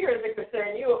 far as cigarettes are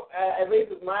concerned, you, at least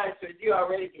with my insurance, you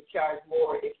already can charge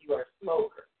more if you are a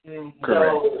smoker. Mm-hmm.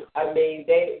 So, I mean,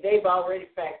 they've already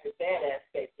factored that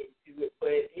aspect into it.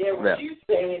 But, yeah, what you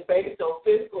saying based on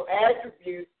physical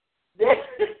attributes,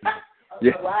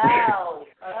 wow.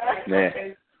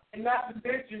 And not to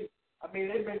mention, I mean,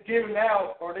 they've been giving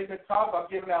out, or they've been talking about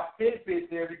giving out Fitbits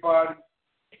to everybody.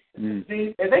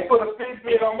 See, and they put a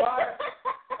Fitbit on my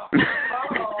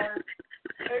arm.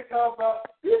 They talk about,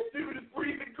 this dude is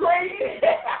breathing great.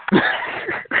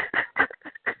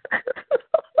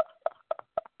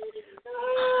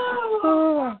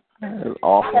 That is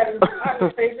awful. I had to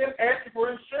pay them extra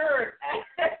for insurance.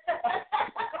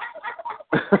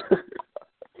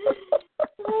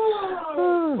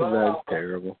 That's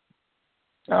terrible.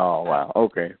 Oh, wow.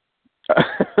 Okay.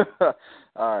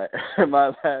 All right. My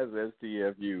last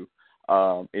STFU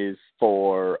is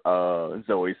for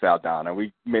Zoe Saldana.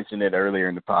 We mentioned it earlier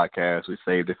in the podcast. We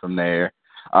saved it from there.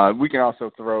 We can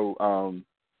also throw,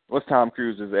 what's Tom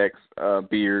Cruise's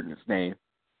ex-beard's name?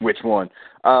 Which one?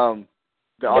 The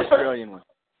Australian one.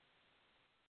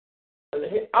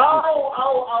 Dang.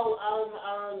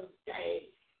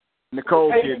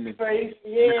 Nicole Kidman.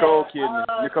 Yeah. Nicole Kidman.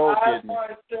 Nicole Kidman.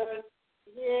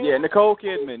 Yeah, Nicole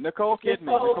Kidman.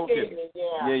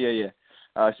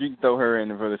 Yeah. She can throw her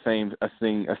in for the same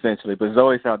thing, essentially. But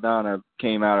Zoe Saldana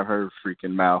came out of her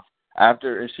freaking mouth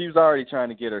after, and she was already trying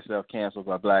to get herself canceled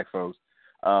by black folks.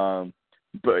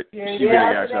 But she really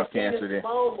got herself canceled.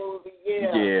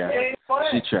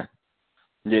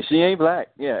 She ain't black.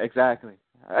 Yeah, exactly.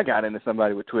 I got into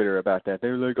somebody with Twitter about that. They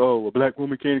were like, "Oh, a black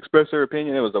woman can't express her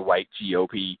opinion." It was a white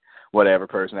GOP whatever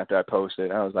person after I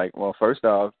posted. I was like, well, first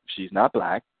off, she's not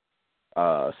black.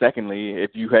 Secondly,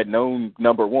 if you had known,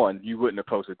 number one, you wouldn't have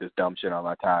posted this dumb shit on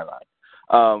my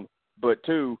timeline. But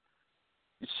two,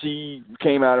 she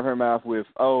came out of her mouth with,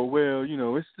 "Oh, well,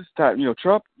 it's this time,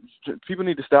 Trump, people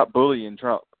need to stop bullying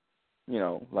Trump."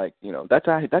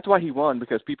 That's why he won,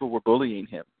 because people were bullying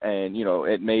him, and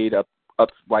it made up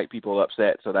white people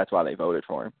upset, so that's why they voted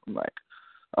for him. I'm like,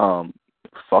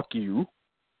 fuck you,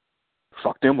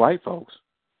 fuck them white folks,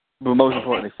 but most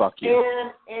importantly, fuck you.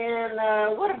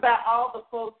 And what about all the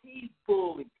folks he's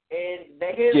bullied? And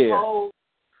his whole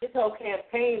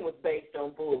campaign was based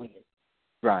on bullying.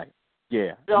 Right.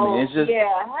 Yeah. So, I mean, it's just,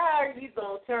 how are you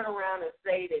going to turn around and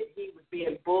say that he was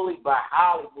being bullied by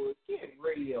Hollywood? Get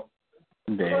real.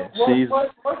 Yeah,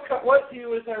 what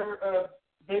hue is her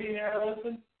billionaire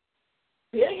husband?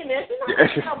 Billionaire? She's not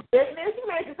making no business. She's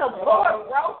making some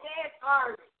broke-ass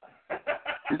artist.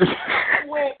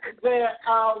 Went the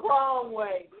wrong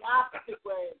way, the opposite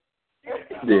way.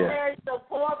 She married some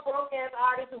poor, broke-ass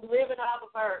artist who's living off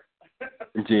of her.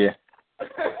 Yeah,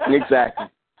 exactly.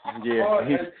 Yeah.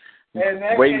 And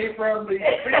that came from the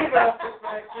female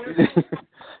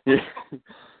perspective.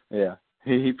 Yeah.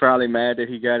 He probably mad that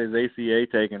he got his ACA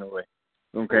taken away.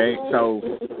 Okay, so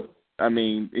I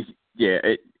mean,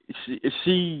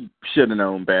 she should have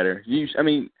known better.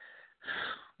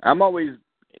 I'm always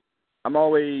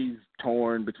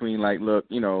torn between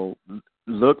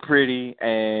look pretty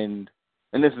and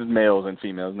this is males and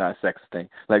females, not a sex thing.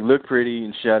 Like, look pretty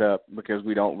and shut up because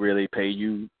we don't really pay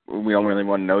you. We don't really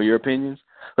want to know your opinions.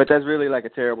 But that's really like a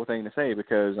terrible thing to say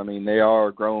because, they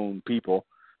are grown people.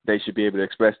 They should be able to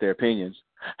express their opinions.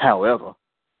 However,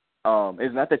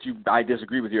 it's not that I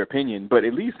disagree with your opinion, but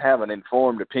at least have an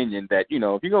informed opinion that,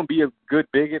 if you're going to be a good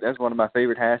bigot, that's one of my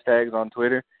favorite hashtags on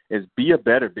Twitter, is be a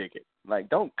better bigot. Like,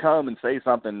 don't come and say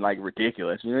something,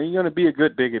 ridiculous. You're going to be a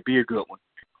good bigot, be a good one.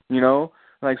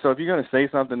 So if you're going to say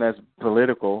something that's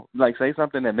political, say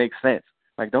something that makes sense.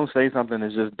 Don't say something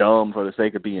that's just dumb for the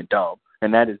sake of being dumb.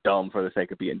 And that is dumb for the sake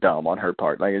of being dumb on her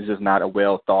part. It's just not a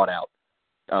well thought out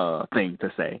thing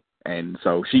to say. And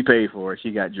so she paid for it.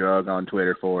 She got drugged on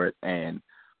Twitter for it, and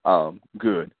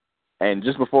good. And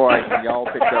just before y'all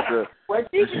picked up the... Well,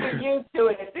 she should be used to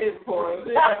it at this point.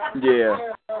 Yeah.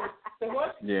 So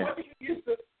what do you use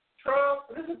to Trump?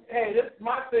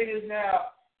 My thing is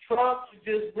now, Trump should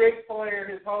just Ric Flair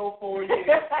his whole 4 years.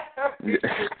 He should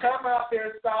just come out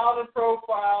there, style and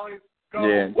profile, and go,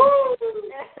 woo!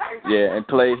 Yeah, and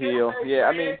play heel.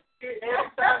 Yeah, It's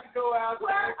time to go out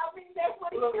there. That's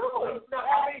what he's doing.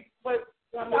 But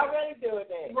I'm already doing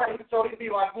that. Right, so he'd be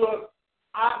like, look,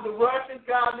 the Russians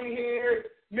got me here,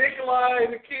 Nikolai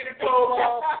and Nikita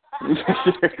Koloff.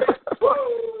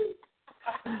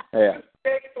 Yeah.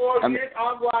 I'm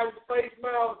riding Space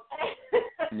Mountain.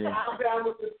 Yeah. I'm down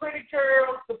with the pretty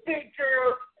girls, the big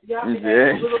girls. Y'all be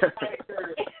Yeah. little tiny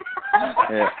girls.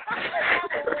 Yeah.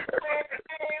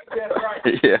 That's right.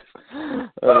 Yeah.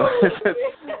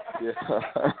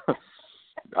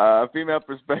 I feel female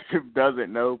perspective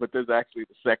doesn't know, but this is actually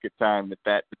the second time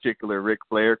that particular Ric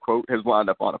Flair quote has wound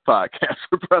up on a podcast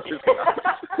for Brothers.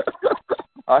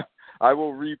 I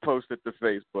will repost it to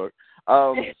Facebook.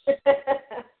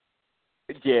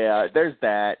 Yeah, there's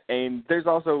that, and there's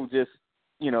also just,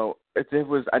 it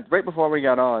was right before we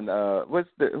got on. What's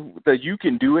the You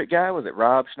Can Do It guy? Was it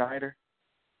Rob Schneider?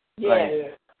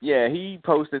 Yeah, he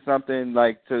posted something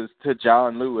like to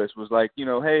John Lewis, was like, hey,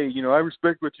 I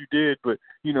respect what you did, but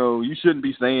you shouldn't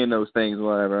be saying those things,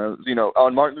 whatever.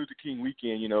 On Martin Luther King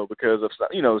weekend, because of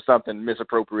something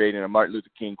misappropriating a Martin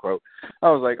Luther King quote. I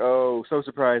was like, oh, so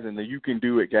surprising. The You Can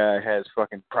Do It guy has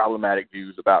fucking problematic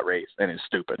views about race and is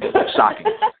stupid. Shocking.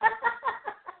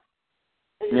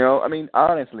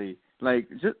 Honestly, I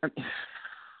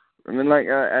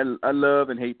love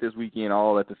and hate this weekend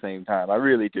all at the same time. I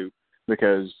really do.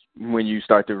 Because when you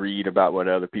start to read about what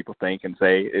other people think and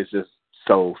say, it's just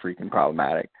so freaking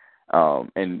problematic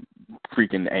and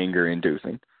freaking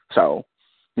anger-inducing. So,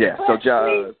 yeah.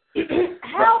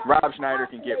 Rob Schneider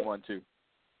can get one, too.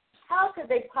 How could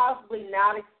they possibly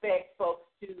not expect folks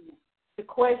to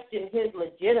question his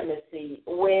legitimacy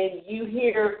when you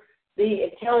hear the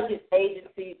intelligence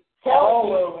agencies tell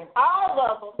all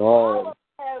of them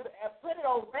have put it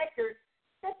on record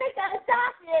that they got a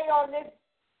dossier on this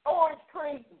Orange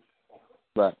Creek.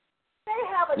 Right. They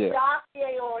have a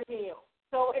dossier on him.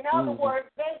 So, in other words,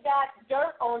 they got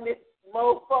dirt on this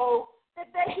mofo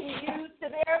that they can use to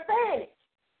their advantage.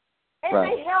 And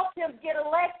they helped him get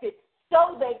elected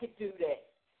so they could do that.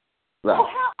 Right. So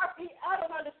how are people, I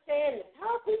don't understand this.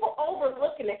 How are people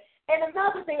overlooking it? And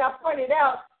another thing I pointed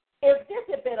out, if this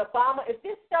had been Obama, if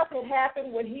this stuff had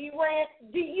happened when he ran,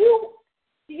 do you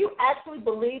actually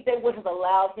believe they would have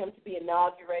allowed him to be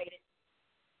inaugurated?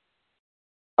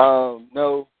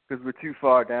 No, because we're too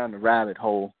far down the rabbit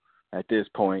hole at this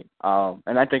point.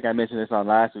 And I think I mentioned this on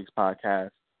last week's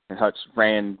podcast, and Hutch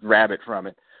ran rabbit from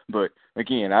it. But,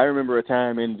 again, I remember a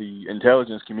time in the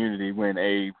intelligence community when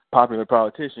a popular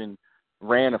politician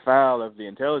ran afoul of the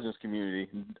intelligence community.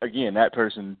 Again, that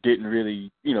person didn't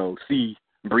really, see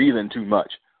breathing too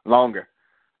much longer.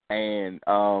 And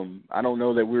I don't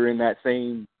know that we're in that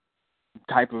same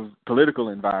type of political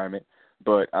environment.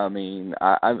 But, I've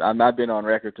not been on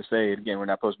record to say it. Again, we're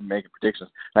not supposed to be making predictions.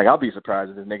 I'll be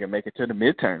surprised if this nigga make it to the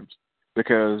midterms,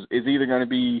 because it's either going to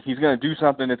be, he's going to do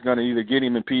something that's going to either get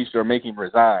him impeached or make him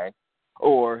resign,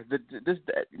 or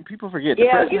people forget the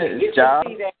president's job.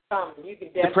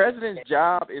 The president's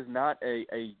job is not a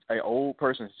old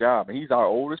person's job. He's our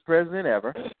oldest president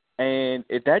ever. And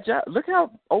if that job, look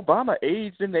how Obama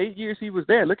aged in the 8 years he was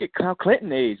there. Look at how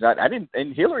Clinton aged.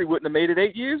 And Hillary wouldn't have made it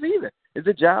 8 years either.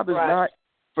 The job is not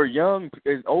for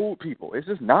old people. It's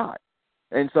just not.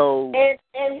 And so.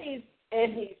 And he's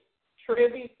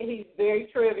trivial. He's very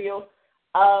trivial.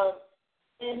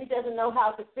 And he doesn't know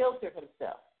how to filter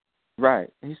himself. Right.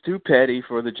 He's too petty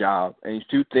for the job, and he's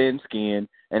too thin-skinned,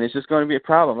 and it's just going to be a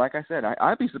problem. Like I said,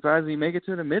 I'd be surprised if he make it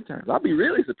to the midterms. I'd be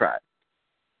really surprised.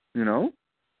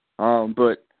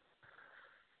 But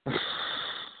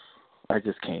I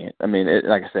just can't.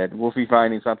 Like I said, we'll be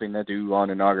finding something to do on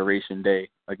Inauguration Day.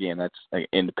 Again, that's like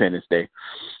Independence Day.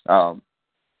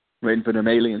 Waiting for them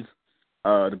aliens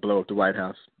to blow up the White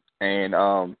House. And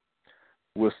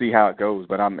we'll see how it goes.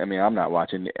 But I'm not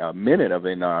watching a minute of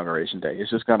Inauguration Day.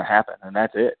 It's just going to happen, and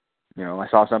that's it. I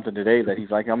saw something today that he's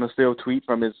like, I'm going to still tweet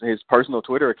from his personal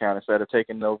Twitter account instead of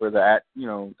taking over the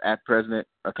at President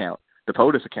account, the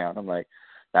POTUS account. I'm like,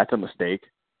 that's a mistake.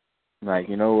 Like,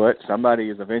 you know what? Somebody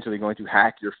is eventually going to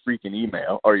hack your freaking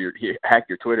email or hack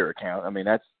your Twitter account.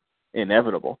 That's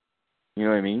inevitable. You know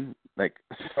what I mean? Like,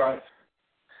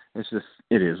 it's just,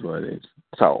 it is what it is.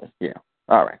 So, yeah.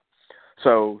 All right.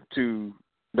 So, to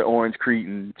the Orange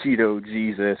Cretin, Cheeto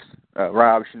Jesus,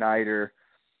 Rob Schneider,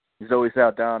 Zoe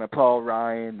Saldana, Paul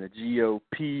Ryan, the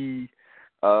GOP,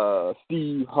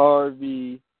 Steve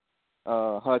Harvey,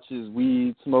 Hutch's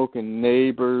weed-smoking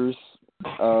neighbors.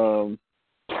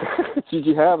 Did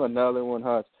you have another one,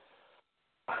 Hutch?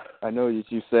 I know that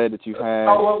you said that you had.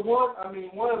 Oh, well,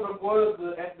 one of them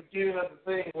was at the beginning of the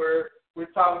thing where we're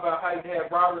talking about how you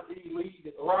have Robert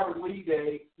Lee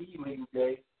Day,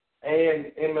 and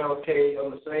MLK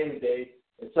on the same day,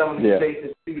 and some of the states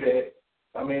that do that.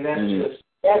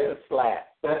 That's a slap.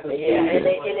 And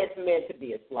it's meant to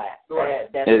be a slap.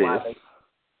 Right. That's why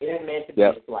it's meant to be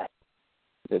a slap.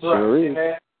 It sure is.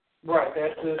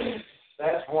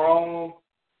 That's wrong.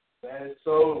 That is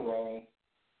so wrong.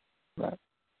 Right.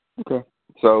 Okay.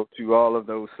 So to all of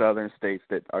those southern states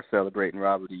that are celebrating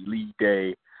Robert E. Lee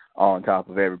Day on top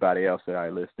of everybody else that I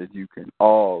listed, you can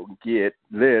all get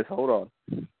this. Hold on.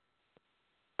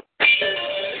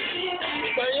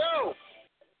 Hey, yo.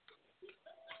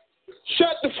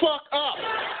 Shut the fuck up.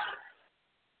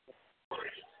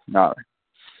 All right.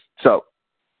 So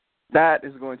that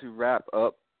is going to wrap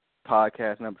up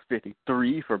podcast number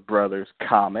 53 for Brothers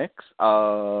Comics.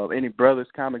 Any Brothers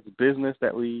Comics business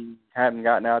that we haven't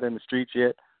gotten out in the streets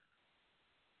yet?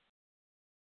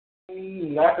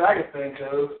 Not that I can think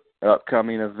of.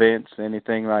 Upcoming events,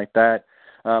 anything like that.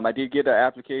 I did get an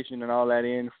application and all that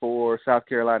in for South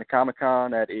Carolina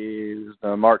Comic-Con. That is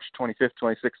March 25th,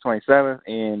 26th, 27th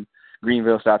in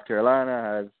Greenville, South Carolina.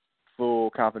 I have full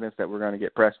confidence that we're going to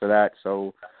get pressed for that.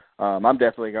 So I'm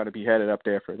definitely going to be headed up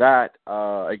there for that.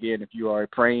 Again, if you are a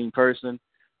praying person,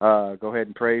 go ahead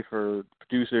and pray for the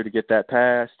producer to get that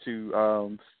pass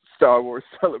to Star Wars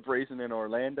Celebration in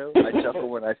Orlando. I chuckle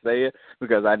when I say it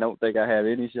because I don't think I have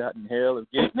any shot in hell of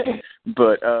getting it.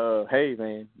 But, hey,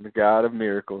 man, the God of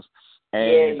miracles.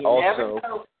 And you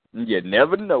also, you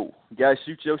never know. You got to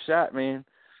shoot your shot, man.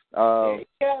 There you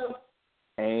go.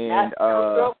 And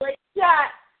great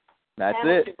shot. That's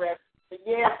it.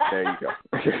 Yeah. There you go.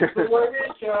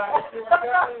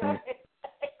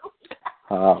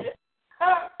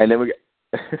 And then we got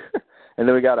and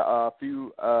then we got a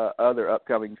few other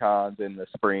upcoming cons in the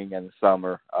spring and the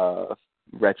summer.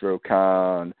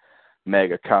 RetroCon,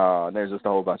 MegaCon. There's just a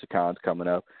whole bunch of cons coming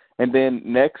up. And then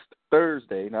next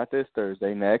Thursday, not this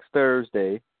Thursday, next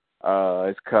Thursday,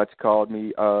 as Cuts called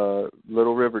me,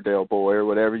 Little Riverdale boy or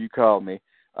whatever you call me.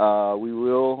 I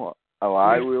will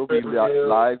be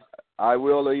live. I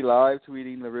will be live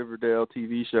tweeting the Riverdale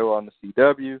TV show on the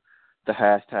CW. The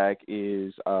hashtag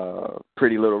is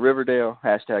Pretty Little Riverdale.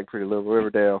 Hashtag Pretty Little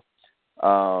Riverdale.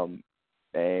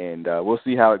 And we'll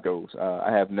see how it goes.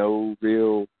 I have no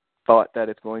real thought that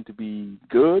it's going to be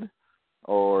good,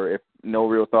 or no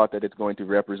real thought that it's going to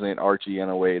represent Archie in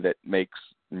a way that makes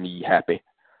me happy.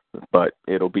 But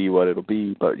it'll be what it'll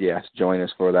be. But yes, join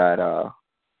us for that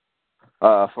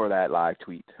live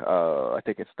tweet. I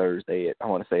think it's Thursday. I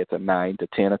want to say it's a 9 to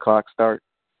 10 o'clock start.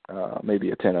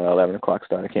 Maybe a 10 or 11 o'clock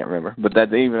start. I can't remember. But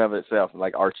that even of itself,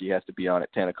 like Archie has to be on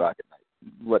at 10 o'clock at night.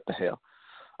 What the hell?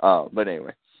 But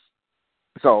anyway.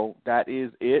 So that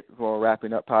is it for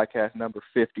wrapping up podcast number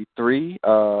 53.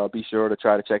 Be sure to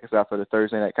try to check us out for the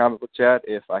Thursday Night Comic Book Chat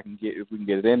if we can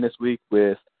get it in this week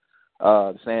with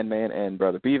the Sandman and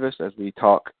Brother Beavis as we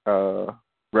talk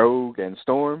Rogue and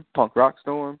Storm, Punk Rock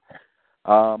Storm.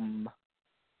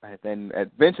 And then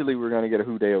eventually we're going to get a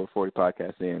Who Day Over 40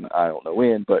 podcast in. I don't know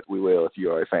when, but we will if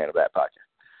you are a fan of that podcast.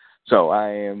 So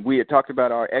we had talked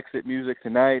about our exit music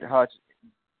tonight. Hodge,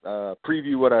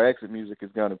 preview what our exit music is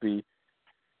going to be.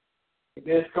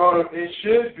 It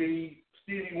should be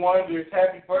Stevie Wonder's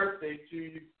Happy Birthday to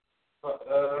You.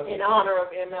 In honor of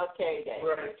MLK Day.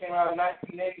 Right, it came out in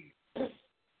 1980.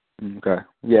 Okay.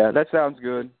 Yeah, that sounds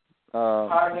good.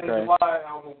 Higher than the July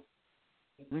album.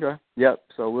 Okay. Yep.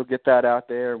 So we'll get that out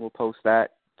there and we'll post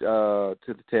that to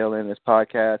the tail end of this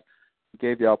podcast. We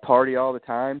gave y'all Party All the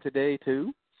Time today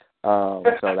too. So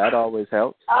that always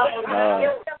helps.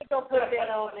 You're going to put that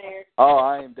on there. Oh,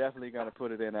 I am definitely going to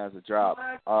put it in as a drop.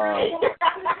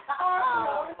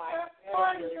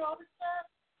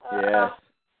 Yes.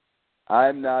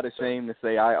 I'm not ashamed to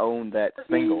say I own that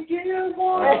single.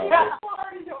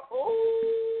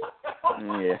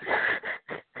 Yeah.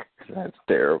 That's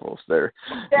terrible, sir.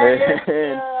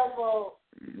 Terrible.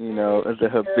 You know, the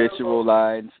habitual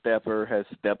line stepper has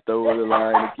stepped over the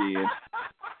line again.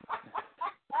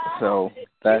 So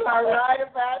that's you are right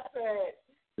about that.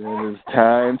 It is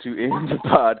time to end the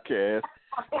podcast.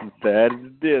 That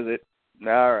is it.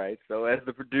 All right. So as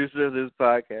the producer of this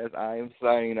podcast, I am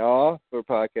signing off for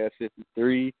podcast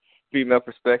 53. Female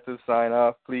Perspective, sign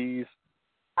off, please.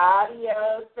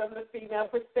 Adios from the female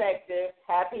perspective.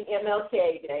 Happy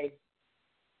MLK Day.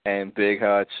 And Big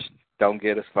Hutch, don't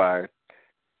get us fired.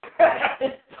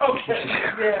 Okay.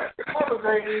 Yeah. Have a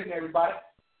great evening, everybody.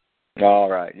 All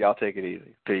right. Y'all take it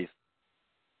easy. Peace.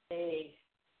 Peace.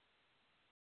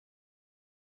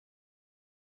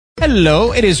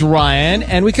 Hello, it is Ryan,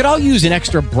 and we could all use an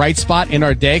extra bright spot in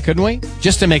our day, couldn't we?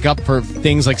 Just to make up for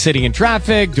things like sitting in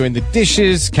traffic, doing the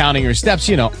dishes, counting your steps,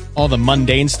 you know, all the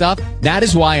mundane stuff. That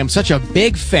is why I'm such a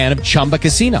big fan of Chumba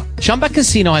Casino. Chumba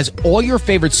Casino has all your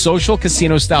favorite social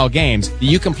casino-style games that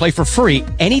you can play for free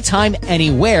anytime,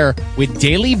 anywhere with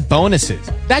daily bonuses.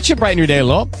 That should brighten your day a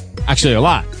little. Actually, a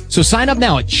lot. So sign up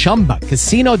now at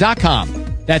ChumbaCasino.com.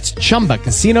 That's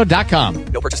ChumbaCasino.com.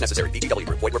 No purchase necessary. VGW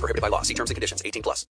Group. Void where prohibited by law. See terms and conditions. 18+.